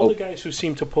 because the older guys who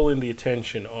seem to pull in the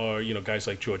attention are guys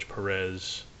like George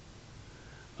Perez.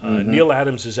 Neil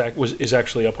Adams is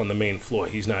actually up on the main floor.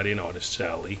 He's not in Artist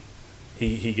Alley.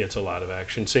 He gets a lot of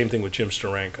action. Same thing with Jim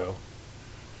Steranko.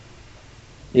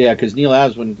 Yeah, because Neil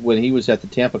Adams, when he was at the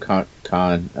Tampa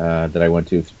con that I went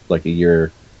to like a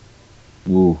year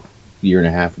and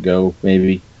a half ago,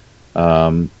 maybe,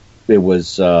 it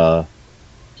was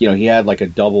he had like a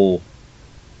double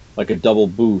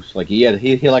booth. Like he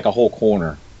had like a whole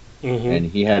corner, and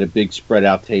he had a big spread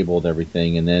out table and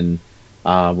everything. And then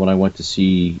when I went to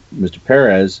see Mr.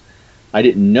 Perez, I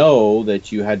didn't know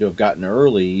that you had to have gotten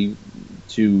early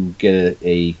to get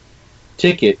a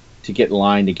ticket to get in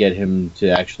line to get him to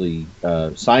actually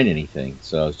sign anything.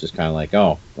 So it's just kind of like,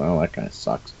 oh, well, that kind of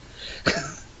sucks.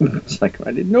 It's like,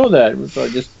 I didn't know that. So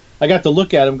I got to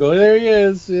look at him, go, there he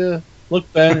is. Yeah,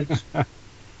 look, Ben.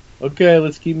 Okay,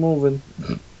 let's keep moving.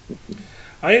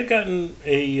 I had gotten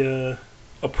a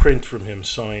print from him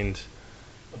signed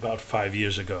about 5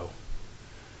 years ago.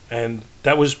 And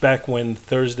that was back when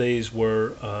Thursdays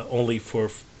were only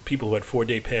for people who had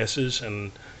 4-day passes,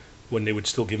 and when they would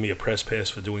still give me a press pass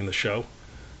for doing the show.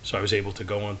 So I was able to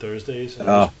go on Thursdays. And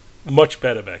it was much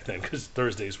better back then because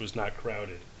Thursdays was not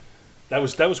crowded. That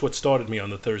was what started me on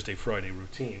the Thursday-Friday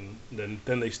routine. Then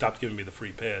they stopped giving me the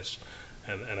free pass,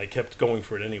 and I kept going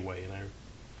for it anyway. And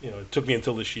it took me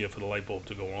until this year for the light bulb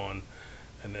to go on,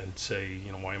 and then say,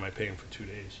 why am I paying for 2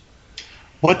 days?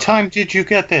 What time did you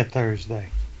get there Thursday?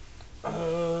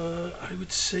 I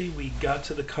would say we got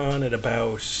to the con at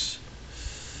about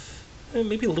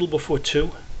maybe a little before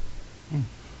 2.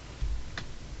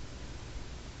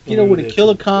 Would it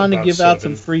kill a con to give 7. Out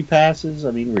some free passes?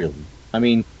 I mean, really? I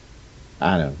mean,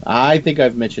 I don't know. I think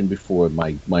I've mentioned before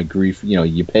my grief.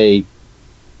 You pay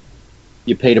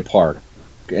to park,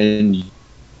 and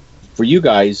for you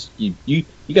guys, you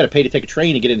got to pay to take a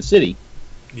train to get in the city.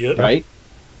 Yep. Right.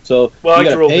 So I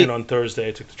drove in on Thursday.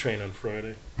 I took the train on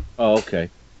Friday. Oh, okay.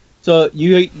 So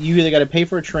you either got to pay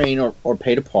for a train or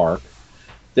pay to park.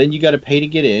 Then you got to pay to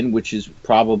get in, which is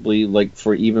probably, like,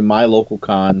 for even my local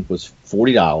con was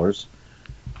 $40.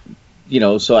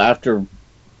 So after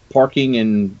parking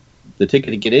and the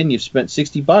ticket to get in, you've spent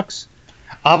 $60.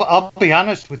 I'll be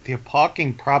honest with you.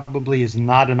 Parking probably is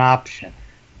not an option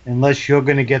unless you're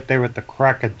going to get there at the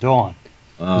crack of dawn.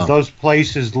 Because those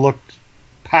places looked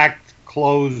packed,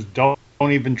 closed. Don't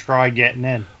even try getting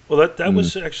in. Well, that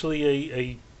was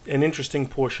actually an interesting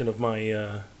portion of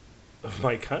my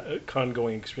con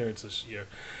going experience this year.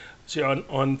 See,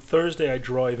 on Thursday I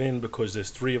drive in because there's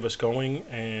 3 of us going,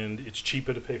 and it's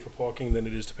cheaper to pay for parking than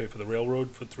it is to pay for the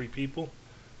railroad for 3 people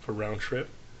for round trip.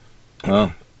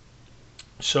 Oh.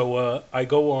 So I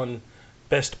go on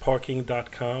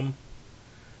bestparking.com,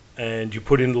 and you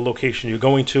put in the location you're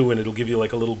going to, and it'll give you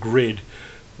like a little grid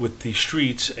with the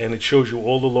streets, and it shows you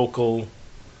all the local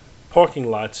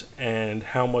parking lots and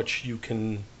how much you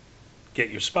can get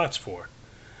your spots for.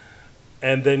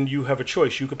 And then you have a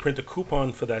choice. You can print a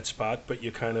coupon for that spot, but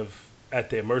you're kind of at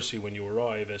their mercy when you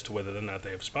arrive as to whether or not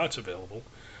they have spots available.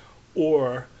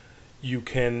 Or you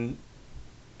can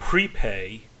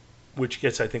prepay, which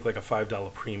gets, I think, like a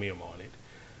 $5 premium on it.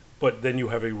 but then you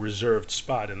have a reserved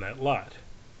spot in that lot.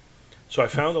 So I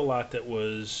found a lot that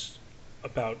was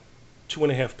about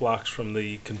 2.5 blocks from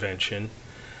the convention,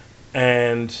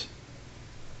 and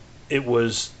it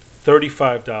was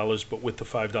 $35, but with the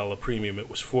 $5 premium, it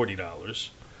was $40.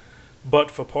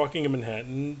 But for parking in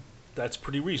Manhattan, that's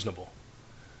pretty reasonable,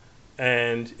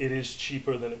 and it is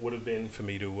cheaper than it would have been for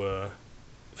me to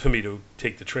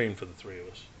take the train for the three of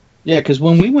us. Yeah, because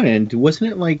when we went in,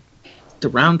 wasn't it like the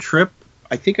round trip?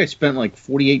 I think I spent like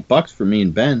 $48 for me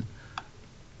and Ben.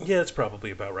 Yeah, that's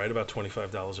probably about right, about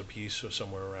 $25 a piece or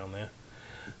somewhere around there.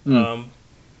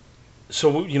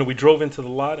 So we drove into the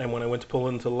lot, and when I went to pull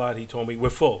into the lot, he told me, "We're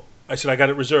full." I said, "I got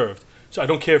it reserved." So I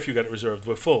don't care if you got it reserved.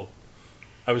 We're full.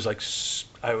 I was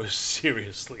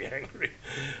seriously angry.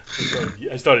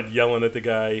 I started yelling at the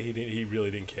guy. He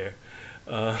really didn't care.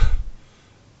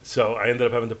 So I ended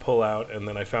up having to pull out, and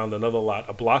then I found another lot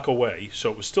a block away.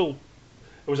 So it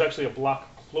was actually a block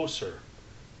closer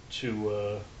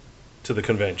to the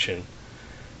convention.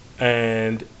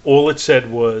 And all it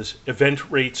said was, "Event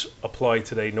rates apply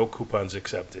today, no coupons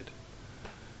accepted."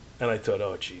 And I thought,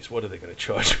 oh, geez, what are they going to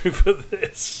charge me for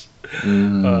this?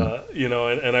 But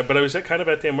I was kind of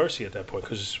at their mercy at that point,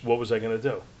 because what was I going to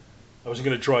do? I wasn't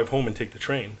going to drive home and take the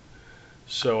train.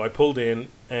 So I pulled in,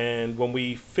 and when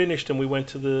we finished and we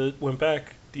went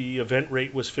back, the event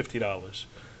rate was $50.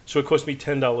 So it cost me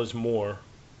 $10 more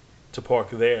to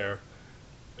park there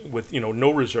with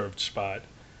no reserved spot,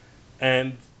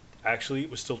 and actually it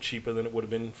was still cheaper than it would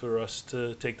have been for us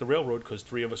to take the railroad, because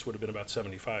three of us would have been about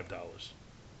 $75.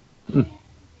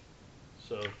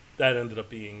 So that ended up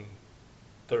being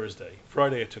Thursday.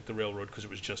 Friday I took the railroad because it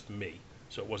was just me,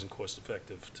 so it wasn't cost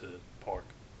effective to park.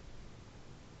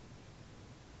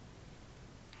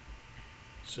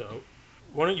 So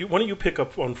why don't you pick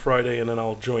up on Friday, and then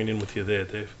I'll join in with you there,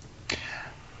 Dave.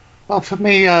 Well, for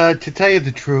me, to tell you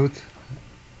the truth,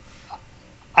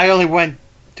 I only went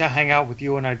to hang out with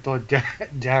you, and I thought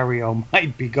Dario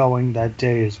might be going that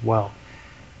day as well.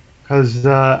 Because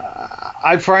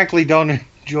I frankly don't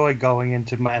enjoy going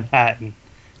into Manhattan.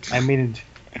 I mean,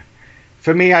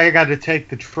 for me, I got to take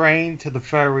the train to the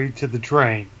ferry to the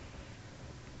train.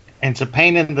 And it's a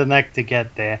pain in the neck to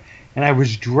get there. And I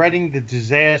was dreading the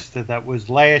disaster that was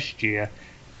last year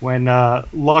when,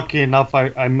 lucky enough,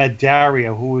 I met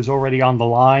Dario, who was already on the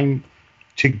line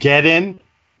to get in.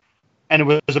 And it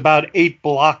was about 8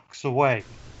 blocks away.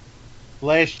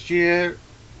 Last year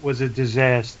was a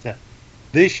disaster.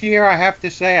 This year, I have to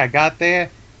say, I got there,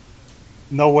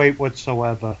 no wait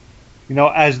whatsoever.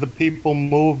 As the people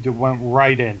moved, it went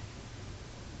right in.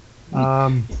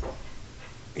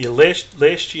 Yeah,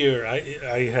 last year,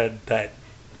 I had that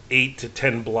 8 to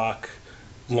 10 block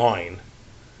line,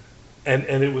 and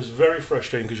it was very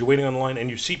frustrating because you're waiting on the line and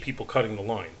you see people cutting the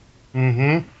line.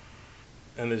 Mm-hmm.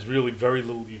 And there's really very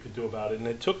little you could do about it. And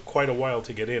it took quite a while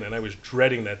to get in, and I was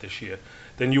dreading that this year.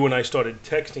 Then you and I started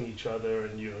texting each other,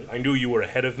 and I knew you were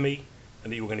ahead of me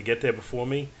and that you were going to get there before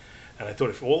me. And I thought,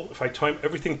 if I time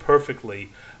everything perfectly,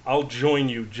 I'll join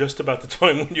you just about the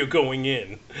time when you're going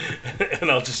in, and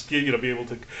I'll just be able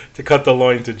to cut the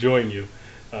line to join you.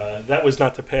 That was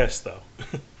not to pass, though.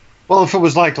 Well, if it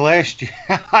was like last year,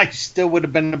 I still would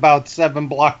have been about 7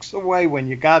 blocks away when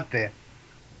you got there.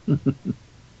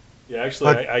 Yeah,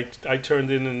 actually, I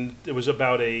turned in, and it was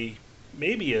about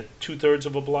maybe a 2/3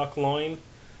 of a block line,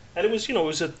 and it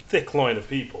was a thick line of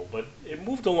people, but it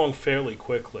moved along fairly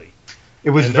quickly. It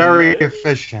was very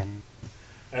efficient.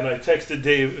 And I texted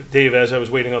Dave as I was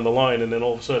waiting on the line, and then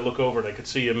all of a sudden I look over and I could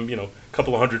see him, a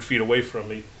couple of 100 feet away from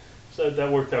me. So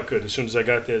that worked out good. As soon as I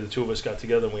got there, the two of us got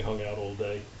together and we hung out all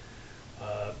day.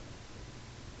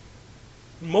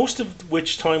 Most of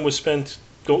which time was spent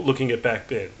looking at back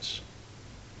bins.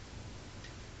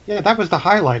 Yeah, that was the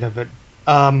highlight of it.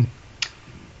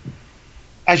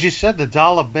 As you said, the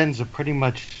dollar bins are pretty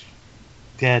much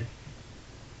dead.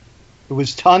 It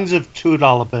was tons of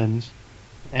 $2 bins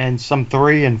and some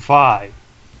 3 and 5.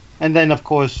 And then, of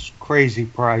course, crazy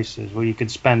prices where you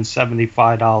could spend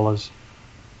 $75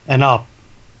 and up.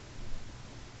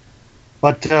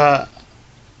 But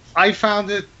I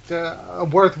found it a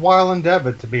worthwhile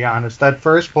endeavor, to be honest. That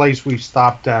first place we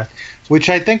stopped at, which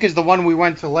I think is the one we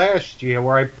went to last year,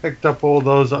 where I picked up all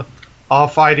those Our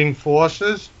Fighting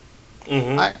Forces.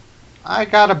 Mm-hmm. I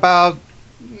got about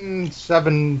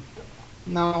 7.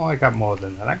 No, I got more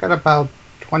than that. I got about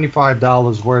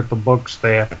 $25 worth of books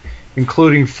there,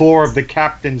 including 4 of the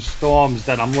Captain Storms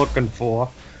that I'm looking for.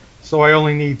 So I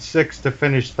only need 6 to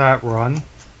finish that run.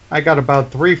 I got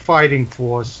about 3 Fighting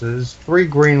Forces, 3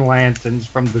 Green Lanterns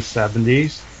from the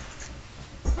 70s,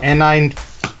 and I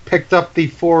picked up the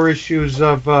 4 issues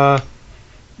of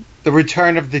the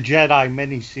Return of the Jedi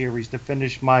miniseries to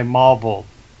finish my Marvel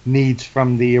needs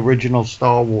from the original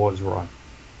Star Wars run.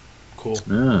 Cool.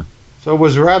 Yeah. So it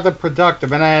was rather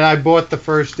productive, and I bought the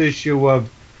first issue of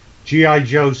G.I.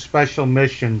 Joe Special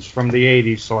Missions from the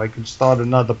 80s so I could start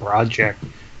another project.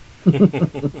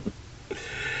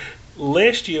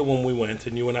 Last year when we went,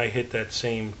 and you and I hit that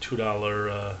same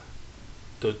 $2,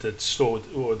 that store,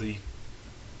 or the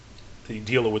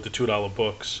dealer with the $2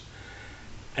 books,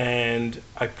 and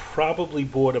I probably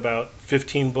bought about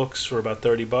 15 books for about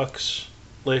 $30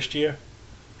 last year.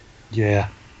 Yeah.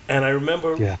 And I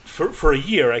remember for a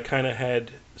year I kind of had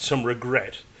some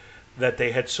regret that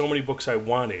they had so many books I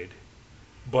wanted,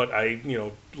 but I,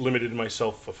 limited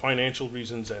myself for financial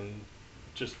reasons and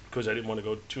just because I didn't want to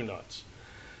go too nuts.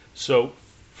 So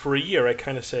for a year I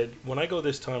kind of said, when I go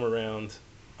this time around,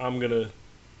 I'm gonna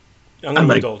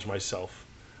indulge myself.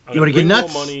 You want to get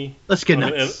nuts? More money. Let's get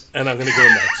nuts. And I'm going to go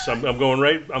nuts. I'm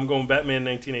going Batman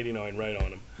 1989 right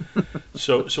on him.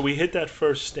 So we hit that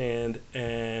first stand,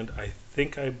 and I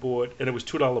think I bought, and it was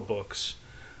 $2 books.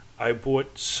 I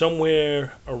bought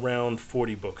somewhere around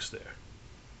 40 books there.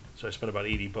 So I spent about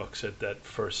 $80 at that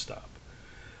first stop.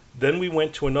 Then we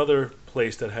went to another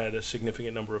place that had a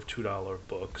significant number of $2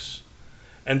 books.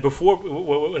 And before,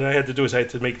 what I had to do is I had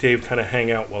to make Dave kind of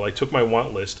hang out while I took my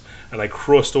want list and I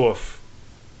crossed off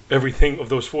everything of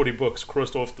those 40 books,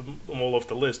 crossed off them all off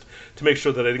the list to make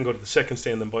sure that I didn't go to the second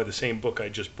stand and buy the same book I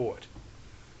just bought,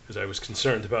 because I was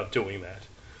concerned about doing that.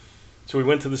 So we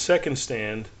went to the second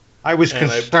stand. I was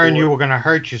concerned you were going to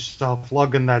hurt yourself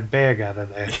lugging that bag out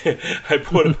of there. I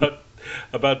bought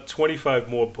about 25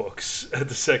 more books at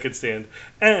the second stand,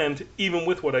 and even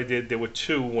with what I did, there were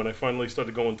two when I finally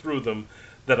started going through them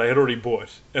that I had already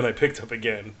bought and I picked up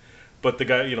again. But the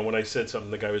guy, when I said something,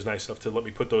 the guy was nice enough to let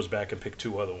me put those back and pick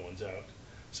two other ones out.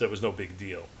 So it was no big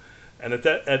deal. And at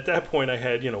that point, I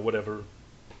had, whatever,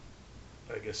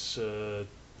 I guess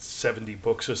 70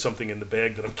 books or something in the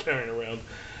bag that I'm carrying around.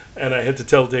 And I had to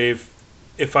tell Dave,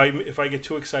 if I get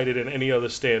too excited in any other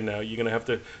stand now, you're going to have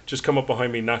to just come up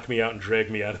behind me, knock me out, and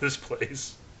drag me out of this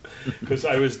place. Because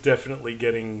I was definitely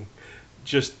getting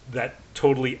just that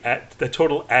total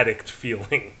addict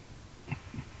feeling.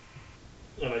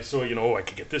 And I saw, I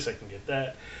could get this, I can get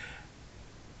that.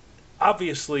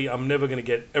 Obviously, I'm never going to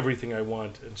get everything I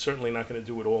want, and certainly not going to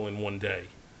do it all in one day.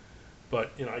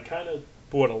 But, I kind of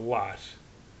bought a lot.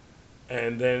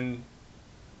 And then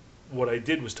what I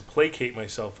did was to placate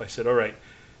myself. I said, all right,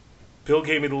 Bill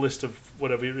gave me the list of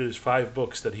whatever it is, 5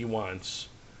 books that he wants.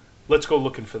 Let's go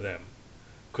looking for them.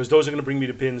 Because those are going to bring me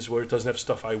to bins where it doesn't have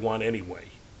stuff I want anyway.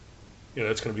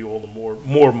 It's going to be all the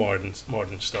more modern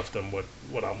stuff than what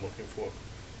I'm looking for.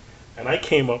 And I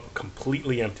came up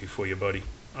completely empty for you, buddy.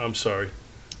 I'm sorry.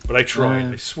 But I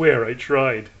tried. I swear I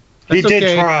tried. He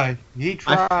did try. He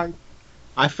tried.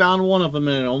 I found one of them,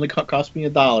 and it only cost me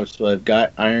 $1, so I've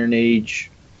got Iron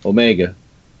Age Omega.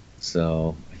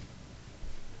 So...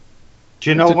 Do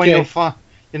you know when you'll find?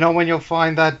 When you'll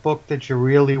find that book that you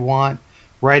really want,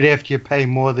 right after you pay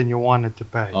more than you wanted to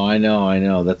pay. Oh, I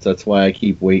know. That's why I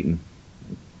keep waiting.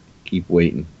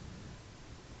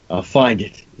 I'll find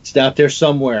it. It's out there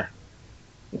somewhere.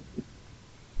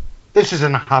 This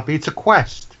isn't a hobby; it's a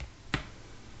quest.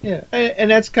 Yeah, and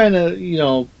that's kind of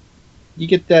you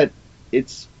get that.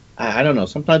 It's I don't know.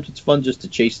 Sometimes it's fun just to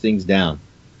chase things down,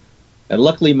 and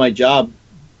luckily my job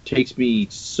takes me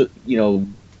so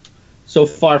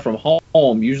far from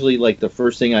home. Usually, like the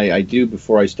first thing I do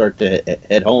before I start to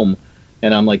head home,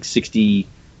 and I'm like 60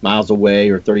 miles away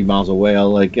or 30 miles away,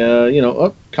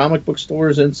 I'll comic book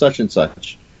stores and such.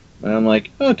 And I'm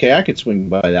like, okay, I could swing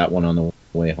by that one on the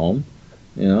way home,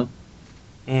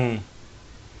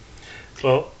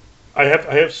 Well, I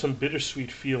have some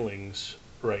bittersweet feelings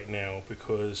right now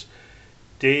because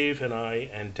Dave and I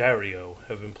and Dario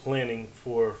have been planning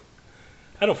for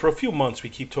a few months. We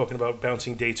keep talking about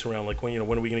bouncing dates around, like when are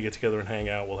we going to get together and hang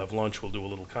out? We'll have lunch. We'll do a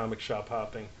little comic shop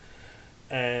hopping,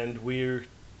 and we're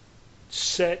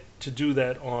set to do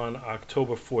that on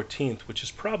October 14th, which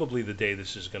is probably the day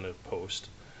this is going to post,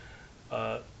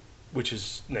 which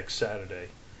is next Saturday.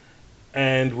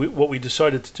 And what we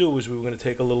decided to do was we were going to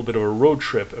take a little bit of a road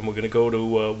trip, and we're going to go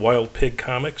to Wild Pig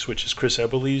Comics, which is Chris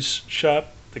Eberly's shop,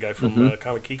 the guy from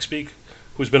Comic Geek Speak,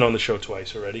 who's been on the show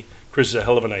twice already. Chris is a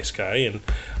hell of a nice guy, and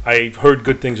I heard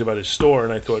good things about his store,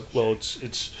 and I thought, well,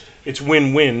 it's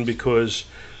win-win because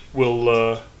we'll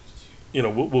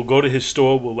go to his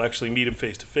store, we'll actually meet him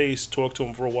face to face, talk to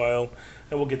him for a while,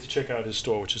 and we'll get to check out his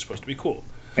store, which is supposed to be cool.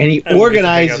 And he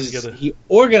organizes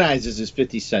his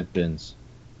 50-cent bins.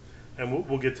 And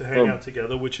we'll get to hang out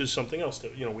together, which is something else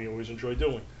that we always enjoy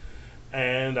doing.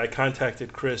 And I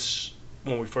contacted Chris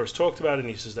when we first talked about it, and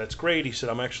he says, that's great. He said,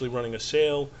 I'm actually running a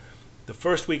sale the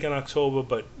first week in October,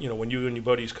 but, when you and your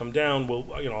buddies come down,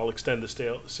 I'll extend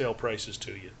the sale prices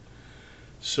to you.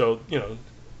 So,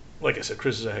 like I said,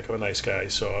 Chris is a heck of a nice guy,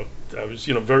 so I was,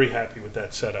 very happy with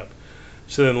that setup.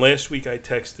 So then last week I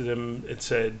texted him. It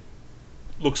said,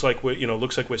 looks like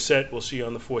we're set. We'll see you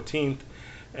on the 14th.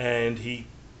 And he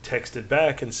texted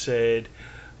back and said,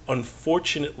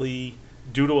 unfortunately,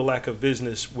 due to a lack of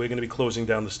business, we're going to be closing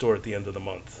down the store at the end of the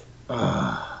month.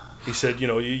 He said,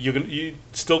 you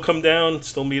still come down,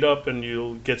 still meet up, and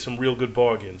you'll get some real good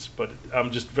bargains. But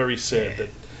I'm just very sad that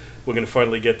we're going to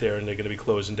finally get there and they're going to be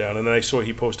closing down. And then I saw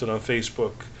he posted on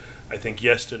Facebook, I think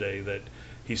yesterday, that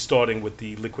he's starting with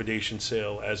the liquidation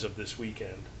sale as of this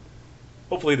weekend.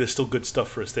 Hopefully there's still good stuff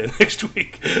for us there next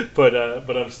week. But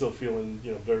I'm still feeling,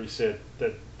 very sad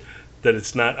that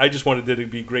it's not. I just wanted there to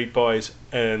be great buys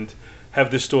and have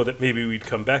this store that maybe we'd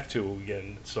come back to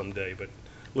again someday. But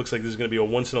looks like this is going to be a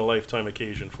once-in-a-lifetime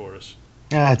occasion for us.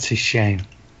 That's a shame.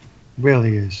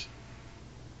 Really is.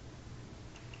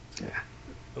 Yeah.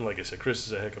 And like I said, Chris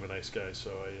is a heck of a nice guy.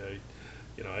 So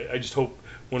I just hope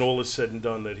when all is said and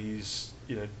done that he's,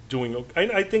 doing okay.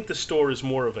 I think the store is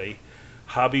more of a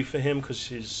hobby for him because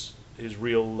his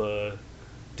real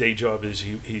day job is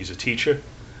he's a teacher.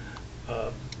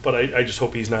 But I just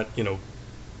hope he's not,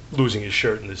 losing his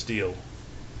shirt in this deal.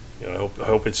 I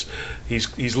hope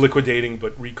he's liquidating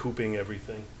but recouping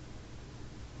everything.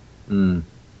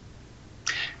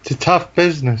 It's a tough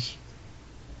business.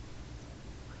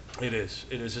 It is,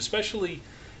 especially,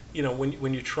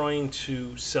 when you're trying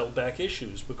to sell back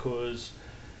issues, because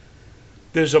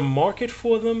there's a market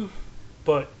for them,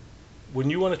 but when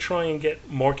you want to try and get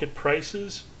market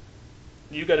prices,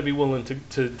 you got to be willing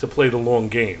to play the long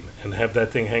game and have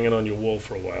that thing hanging on your wall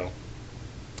for a while.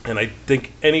 And I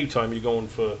think anytime you're going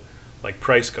for like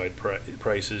price guide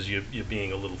prices, you're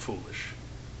being a little foolish.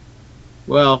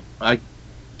 Well, I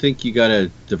think you got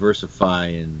to diversify,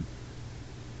 and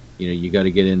you got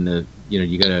to get in the,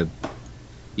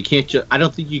 you can't just. I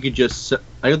don't think you could just.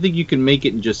 I don't think you can make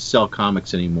it and just sell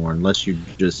comics anymore unless you're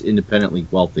just independently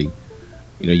wealthy.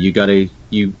 You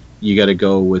gotta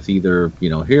go with either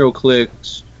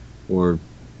HeroClix or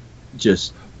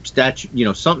just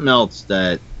something else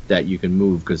that you can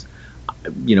move, because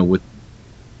with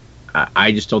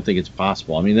I just don't think it's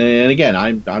possible. I mean, and again,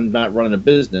 I'm not running a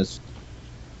business,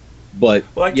 but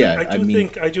I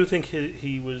do think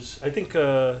he was. I think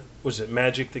was it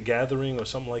Magic the Gathering or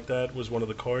something like that was one of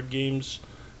the card games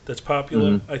that's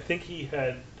popular. Mm-hmm. I think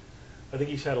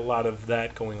he's had a lot of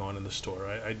that going on in the store.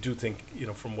 I do think,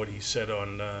 from what he said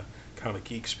on Comic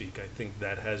Geek Speak, I think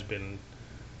that has been,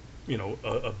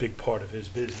 a big part of his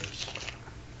business.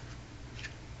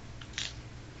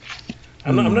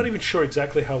 I'm not even sure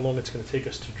exactly how long it's going to take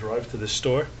us to drive to this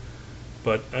store,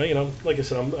 but like I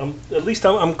said,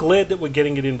 I'm glad that we're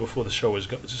getting it in before the store is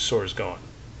gone.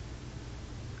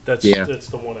 That's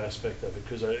the one aspect of it,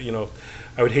 because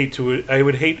I would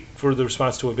hate for the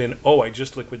response to have been, oh, I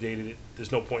just liquidated it.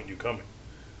 There's no point in you coming.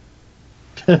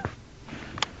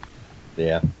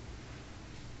 Yeah.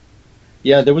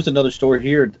 Yeah, there was another store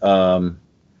here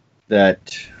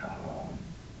that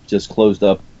just closed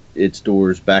up its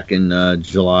doors back in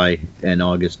July and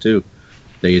August too.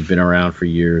 They had been around for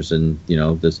years, and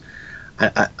this.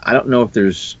 I don't know if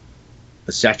there's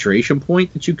a saturation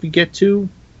point that you could get to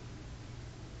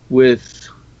with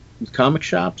comic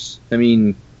shops. I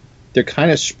mean, they're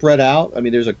kind of spread out. I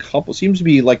mean, there's a couple. Seems to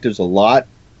be like there's a lot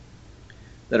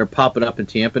that are popping up in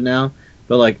Tampa now,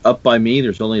 but like up by me,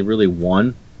 there's only really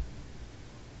one,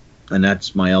 and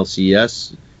that's my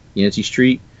LCS, Yancey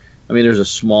Street. I mean, there's a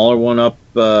smaller one up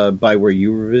by where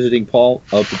you were visiting, Paul,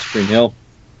 up at Spring Hill,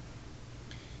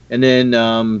 and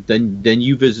then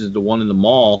you visited the one in the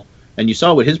mall, and you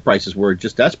saw what his prices were.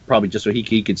 That's probably just so he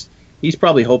could. He's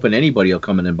probably hoping anybody will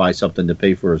come in and buy something to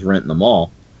pay for his rent in the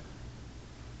mall.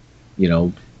 Yeah.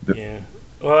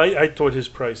 Well, I thought his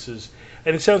prices,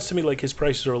 and it sounds to me like his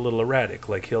prices are a little erratic.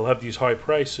 Like he'll have these high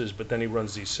prices, but then he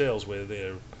runs these sales where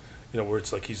they're, where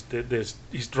it's like he's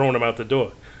throwing them out the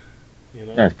door.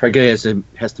 Yeah, probably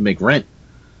has to make rent.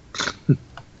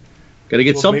 Got to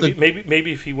get something.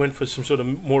 Maybe if he went for some sort of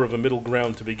more of a middle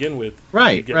ground to begin with,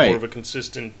 right, get more of a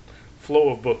consistent flow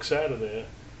of books out of there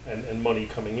and money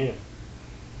coming in.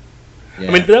 Yeah.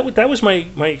 I mean, that was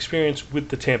my experience with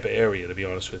the Tampa area, to be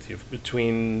honest with you.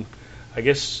 Between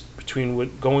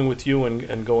going with you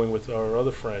and going with our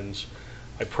other friends,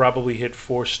 I probably hit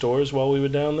 4 stores while we were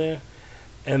down there,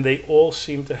 and they all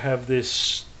seem to have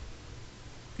this,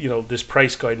 this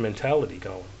price guide mentality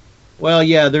going. Well,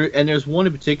 yeah, there's one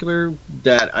in particular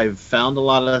that I've found a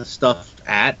lot of stuff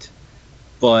at,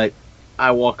 but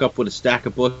I walk up with a stack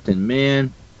of books, and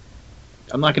man,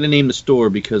 I'm not going to name the store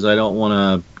because I don't want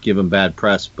to give them bad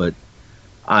press, but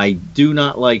I do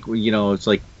not like, it's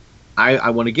like I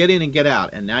want to get in and get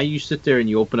out, and now you sit there and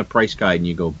you open a price guide and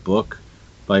you go book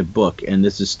by book, and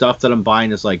this is stuff that I'm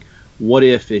buying is like what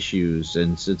if issues,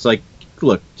 and it's like,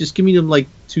 look, just give me them like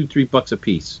 $2-3 a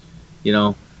piece,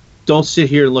 Don't sit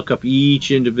here and look up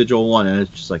each individual one, and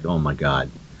it's just like, oh my god.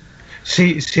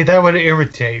 See, that would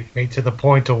irritate me to the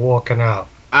point of walking out.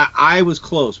 I was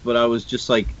close, but I was just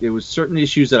like, there was certain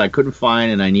issues that I couldn't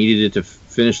find, and I needed it to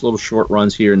finish little short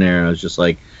runs here and there. And I was just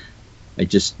like, I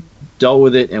just dealt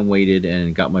with it and waited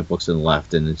and got my books and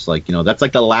left. And it's like, that's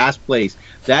like the last place.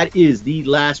 That is the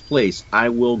last place I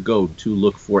will go to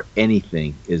look for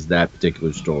anything, is that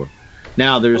particular store.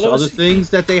 Now, there's other things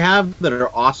that they have that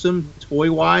are awesome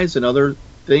toy-wise and other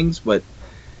things, but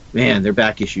man, they're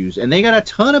back issues. And they got a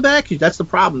ton of back issues. That's the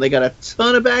problem. They got a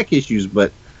ton of back issues,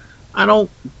 but I don't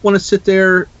want to sit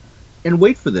there and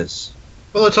wait for this.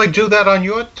 Well, it's like, do that on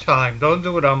your time. Don't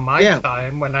do it on my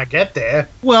time when I get there.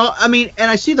 Well, I mean,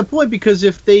 and I see the point, because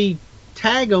if they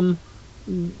tag them,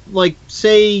 like,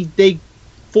 say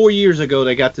 4 years ago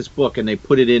they got this book and they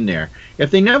put it in there.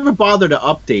 If they never bother to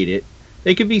update it,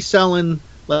 they could be selling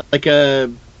like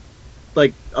a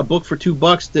book for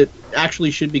 $2 that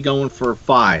actually should be going for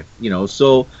 $5.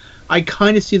 So I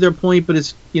kind of see their point, but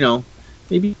it's,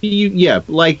 maybe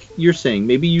like you're saying,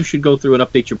 maybe you should go through and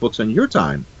update your books on your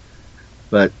time.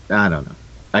 But I don't know.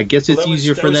 I guess it's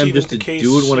easier for them just to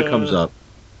do it when it comes up.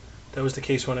 That was the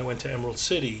case when I went to Emerald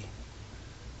City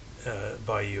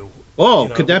by you. Oh,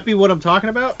 could that be what I'm talking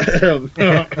about?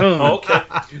 Oh, okay.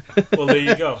 Well, there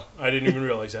you go. I didn't even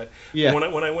realize that. Yeah.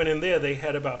 When I went in there, they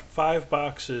had about 5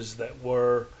 boxes that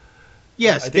were.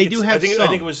 Yes, they do have some. I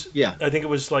think it was. Yeah. I think it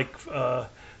was like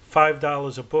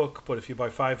 $5 a book, but if you buy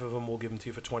 5 of them, we'll give them to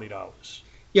you for $20.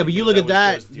 Yeah, but you look at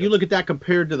that. You look at that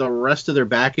compared to the rest of their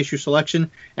back issue selection,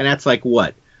 and that's like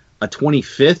what, a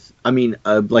 25th? I mean,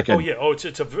 like a. Oh yeah. Oh, it's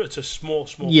a small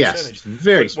yes, percentage.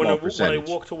 Very small percentage. When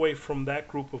I walked away from that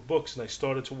group of books and I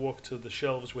started to walk to the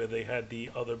shelves where they had the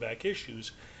other back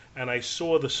issues, and I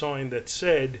saw the sign that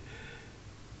said,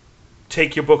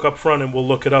 "Take your book up front and we'll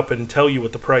look it up and tell you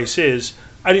what the price is,"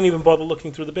 I didn't even bother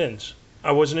looking through the bins.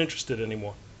 I wasn't interested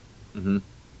anymore. Mm-hmm.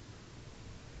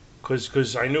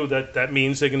 Because I knew that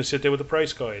means they're going to sit there with a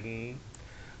price guide, and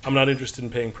I'm not interested in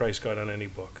paying price guide on any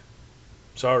book.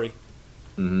 Sorry.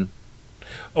 Mm-hmm.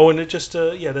 Oh, and it just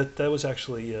that was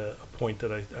actually a point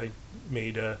that I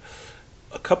made a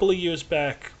couple of years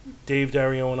back. Dave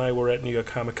Dario and I were at New York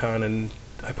Comic Con, and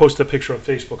I posted a picture on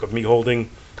Facebook of me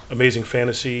holding Amazing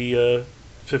Fantasy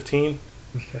 15.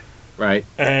 Okay. Right.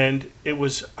 And it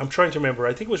was, I'm trying to remember,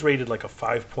 I think it was rated like a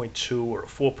 5.2 or a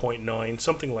 4.9,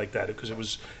 something like that, because it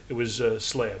was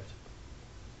slabbed.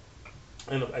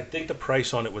 And I think the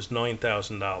price on it was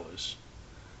 $9,000.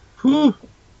 Whew.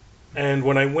 And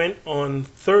when I went on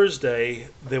Thursday,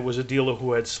 there was a dealer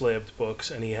who had slabbed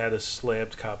books, and he had a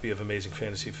slabbed copy of Amazing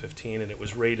Fantasy 15, and it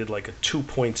was rated like a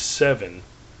 2.7.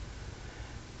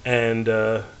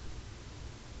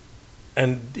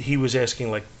 And he was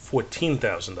asking like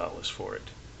 $14,000 for it.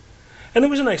 And it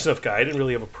was a nice enough guy. I didn't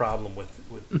really have a problem with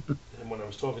him when I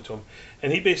was talking to him.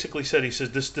 And he basically said,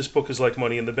 this book is like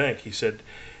money in the bank. He said,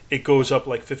 it goes up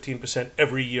like 15%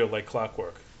 every year like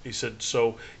clockwork. He said,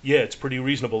 so, yeah, it's pretty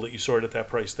reasonable that you saw it at that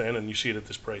price then and you see it at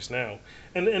this price now.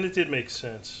 And it did make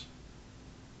sense.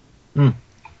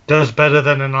 Does better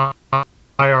than an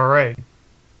IRA.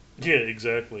 Yeah,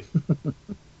 exactly.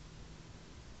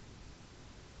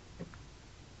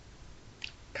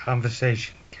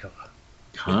 Conversation killer.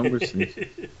 Conversation.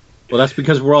 Well, that's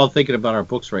because we're all thinking about our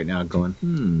books right now,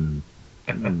 going,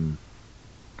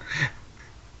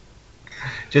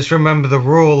 Just remember the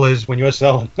rule is when you're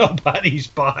selling, nobody's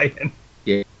buying.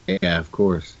 Yeah, of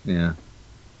course. Yeah.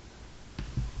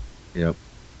 Yep.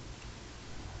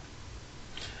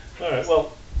 All right.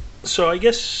 Well, so I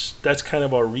guess that's kind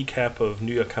of our recap of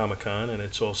New York Comic Con, and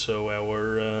it's also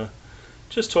our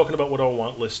just talking about what our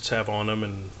want lists have on them,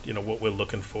 and what we're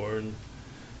looking for. And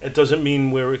it doesn't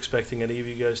mean we're expecting any of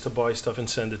you guys to buy stuff and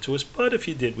send it to us, but if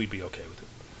you did, we'd be okay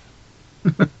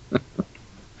with it.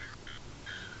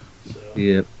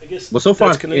 Yeah. I guess. Well, so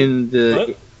far in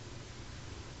the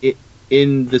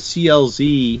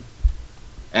CLZ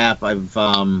app, I've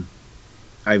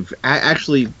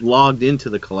actually logged into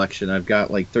the collection. I've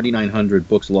got like 3,900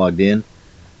 books logged in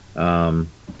on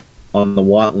the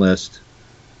want list.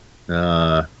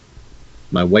 My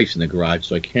wife's in the garage,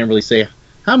 so I can't really say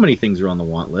how many things are on the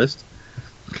want list.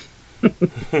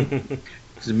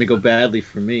 Because it may go badly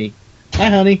for me. Hi,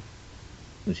 honey.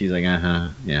 And she's like,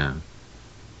 yeah.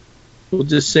 We'll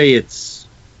just say it's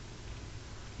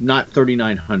not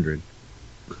 3,900.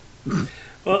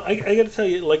 Well, I got to tell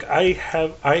you, like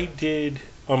I did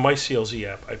on my CLZ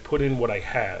app. I put in what I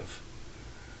have,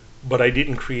 but I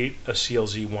didn't create a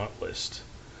CLZ want list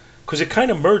because it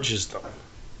kind of merges them.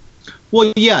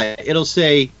 Well, yeah, it'll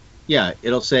say,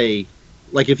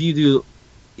 like if you do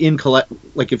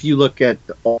like if you look at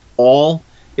all,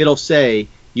 it'll say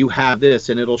you have this,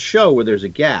 and it'll show where there's a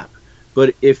gap.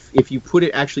 But if you put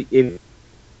it actually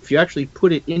if you actually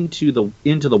put it into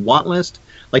the want list,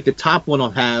 like the top one will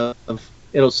have,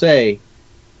 it'll say,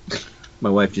 my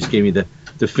wife just gave me the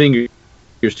fingers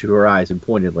to her eyes and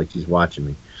pointed like she's watching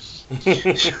me.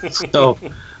 So,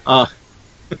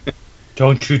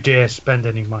 don't you dare spend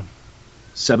any money.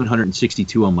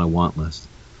 762 on my want list.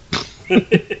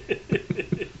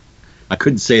 I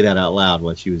couldn't say that out loud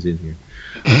while she was in here.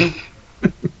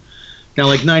 Now,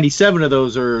 like 97 of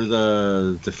those are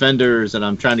the Defenders, and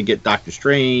I'm trying to get Doctor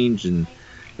Strange, and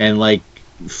like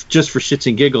just for shits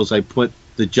and giggles, I put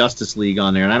the Justice League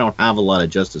on there, and I don't have a lot of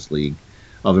Justice League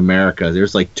of America.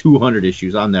 There's like 200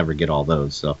 issues. I'll never get all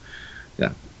those. So,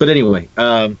 yeah. But anyway,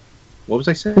 what was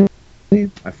I saying?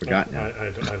 I forgot now.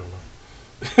 I don't know.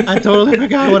 I totally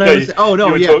forgot what I was saying. Oh,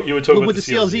 no, you were talking with about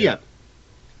the CLZ app.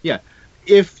 Yeah.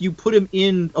 If you put them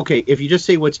in, if you just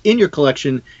say what's in your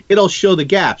collection, it'll show the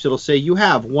gaps. It'll say you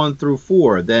have 1 through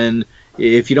 4. Then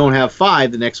if you don't have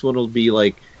 5, the next one will be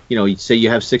like, you say you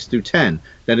have 6 through 10.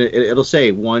 Then it'll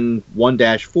say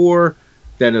 1-4.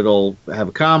 Then it'll have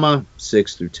a comma,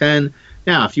 6 through 10.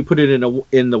 Now, if you put it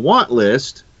in the want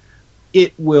list,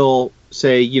 it will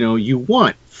say, you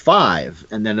want 5,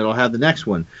 and then it'll have the next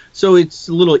one. So it's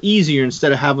a little easier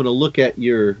instead of having to look at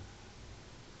your...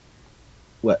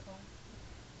 What?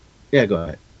 Yeah, go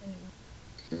ahead.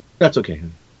 That's okay.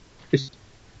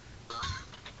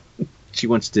 She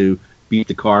wants to beat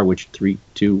the car, which 3,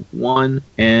 2, 1,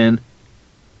 and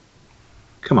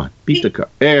come on, beat the car.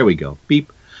 There we go.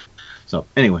 Beep. So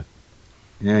anyway,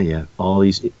 yeah, all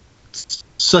these,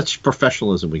 such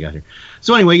professionalism we got here.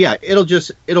 So anyway, yeah,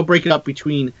 it'll break it up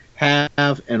between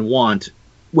have and want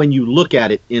when you look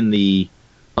at it in the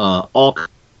all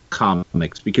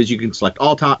comics, because you can select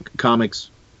all comics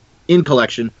in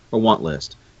collection or want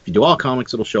list. If you do all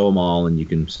comics, it'll show them all, and you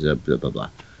can blah blah blah.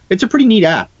 It's a pretty neat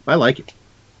app. I like it.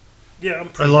 Yeah,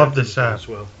 I love this app as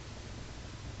well.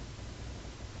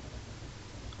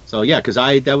 So yeah, because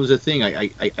that was a thing.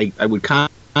 I would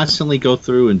constantly go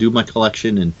through and do my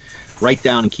collection and write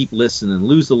down and keep lists, and then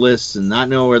lose the lists and not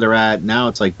know where they're at. Now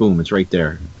it's like boom, it's right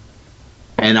there.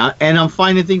 And I'm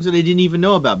finding things that I didn't even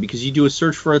know about, because you do a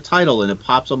search for a title and it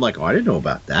pops. I'm like, oh, I didn't know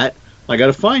about that. I got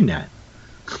to find that.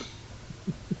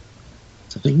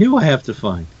 Something new I have to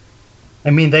find. I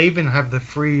mean, they even have the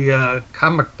free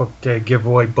comic book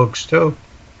giveaway books too.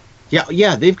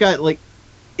 Yeah, they've got, like,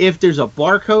 if there's a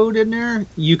barcode in there,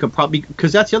 you can probably,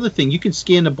 because that's the other thing. You can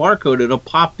scan the barcode; it'll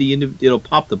pop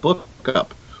the book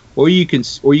up, or you can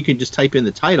just type in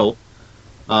the title,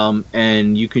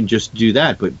 and you can just do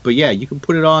that. But yeah, you can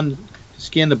put it on,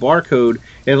 scan the barcode,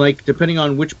 and like depending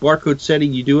on which barcode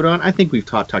setting you do it on, I think we've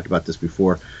talked about this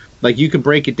before. Like you can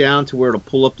break it down to where it'll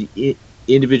pull up the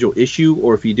individual issue,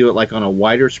 or if you do it like on a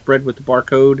wider spread with the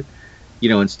barcode,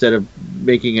 instead of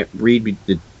making it read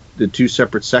the two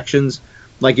separate sections,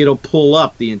 like it'll pull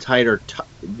up the entire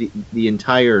the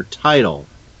entire title.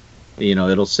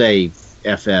 It'll say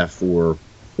FF or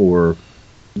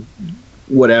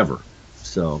whatever.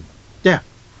 So yeah,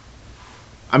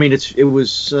 I mean it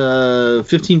was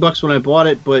 $15 when I bought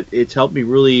it, but it's helped me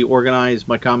really organize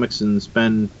my comics and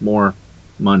spend more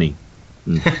money.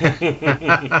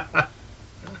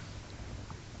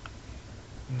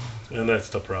 And that's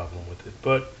the problem with it.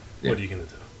 But what are you going to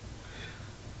do?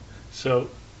 So,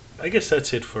 I guess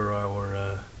that's it for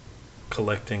our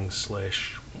collecting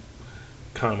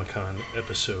 / Comic-Con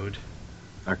episode.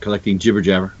 Our collecting jibber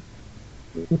jabber.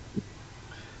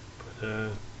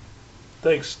 But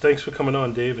thanks for coming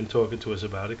on, Dave, and talking to us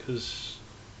about it, because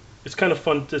it's kind of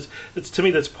fun. It's to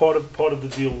me that's part of the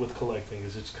deal with collecting,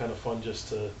 is it's kind of fun just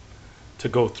to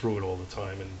go through it all the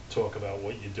time and talk about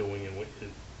what you're doing and what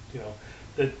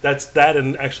that's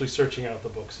and actually searching out the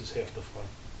books is half the fun.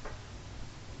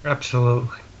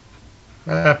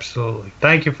 Absolutely.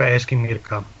 Thank you for asking me to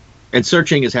come. And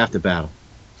searching is half the battle.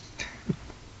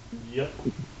 Yep.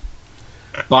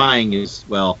 Buying is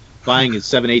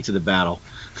 7/8 of the battle.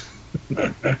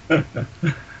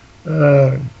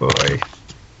 Oh boy.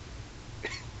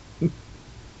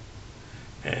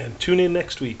 And tune in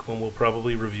next week when we'll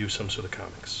probably review some sort of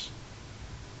comics.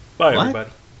 Bye, What? everybody.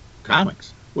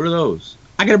 Comics? What are those?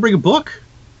 I gotta bring a book?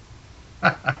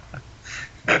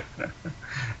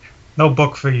 No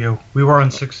book for you. We were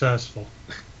unsuccessful.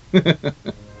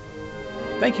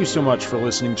 Thank you so much for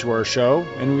listening to our show,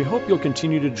 and we hope you'll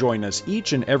continue to join us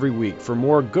each and every week for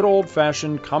more good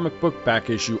old-fashioned comic book back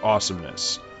issue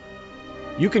awesomeness.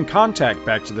 You can contact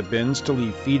Back to the Bins to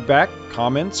leave feedback,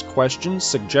 comments, questions,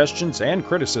 suggestions, and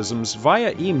criticisms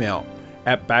via email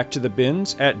at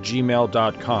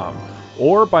backtothebins@gmail.com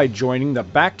or by joining the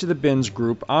Back to the Bins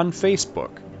group on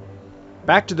Facebook.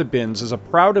 Back to the Bins is a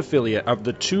proud affiliate of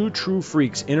the Two True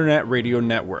Freaks Internet Radio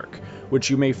Network,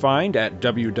 which you may find at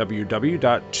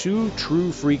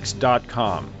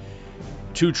www.twotruefreaks.com.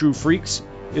 Two True Freaks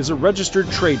is a registered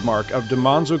trademark of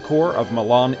DiManzo Corps of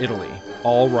Milan, Italy.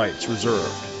 All rights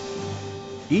reserved.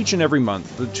 Each and every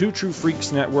month, the Two True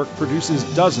Freaks Network produces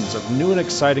dozens of new and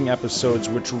exciting episodes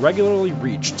which regularly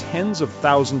reach tens of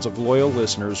thousands of loyal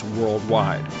listeners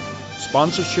worldwide.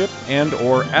 Sponsorship and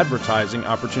or advertising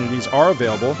opportunities are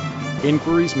available.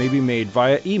 Inquiries may be made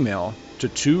via email to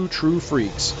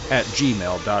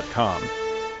twotruefreaks@gmail.com.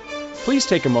 Please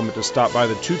take a moment to stop by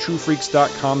the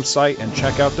twotruefreaks.com site and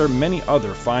check out their many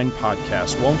other fine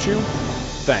podcasts, won't you?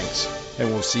 Thanks, and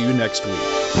we'll see you next week.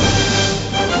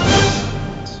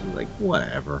 Like,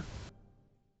 whatever.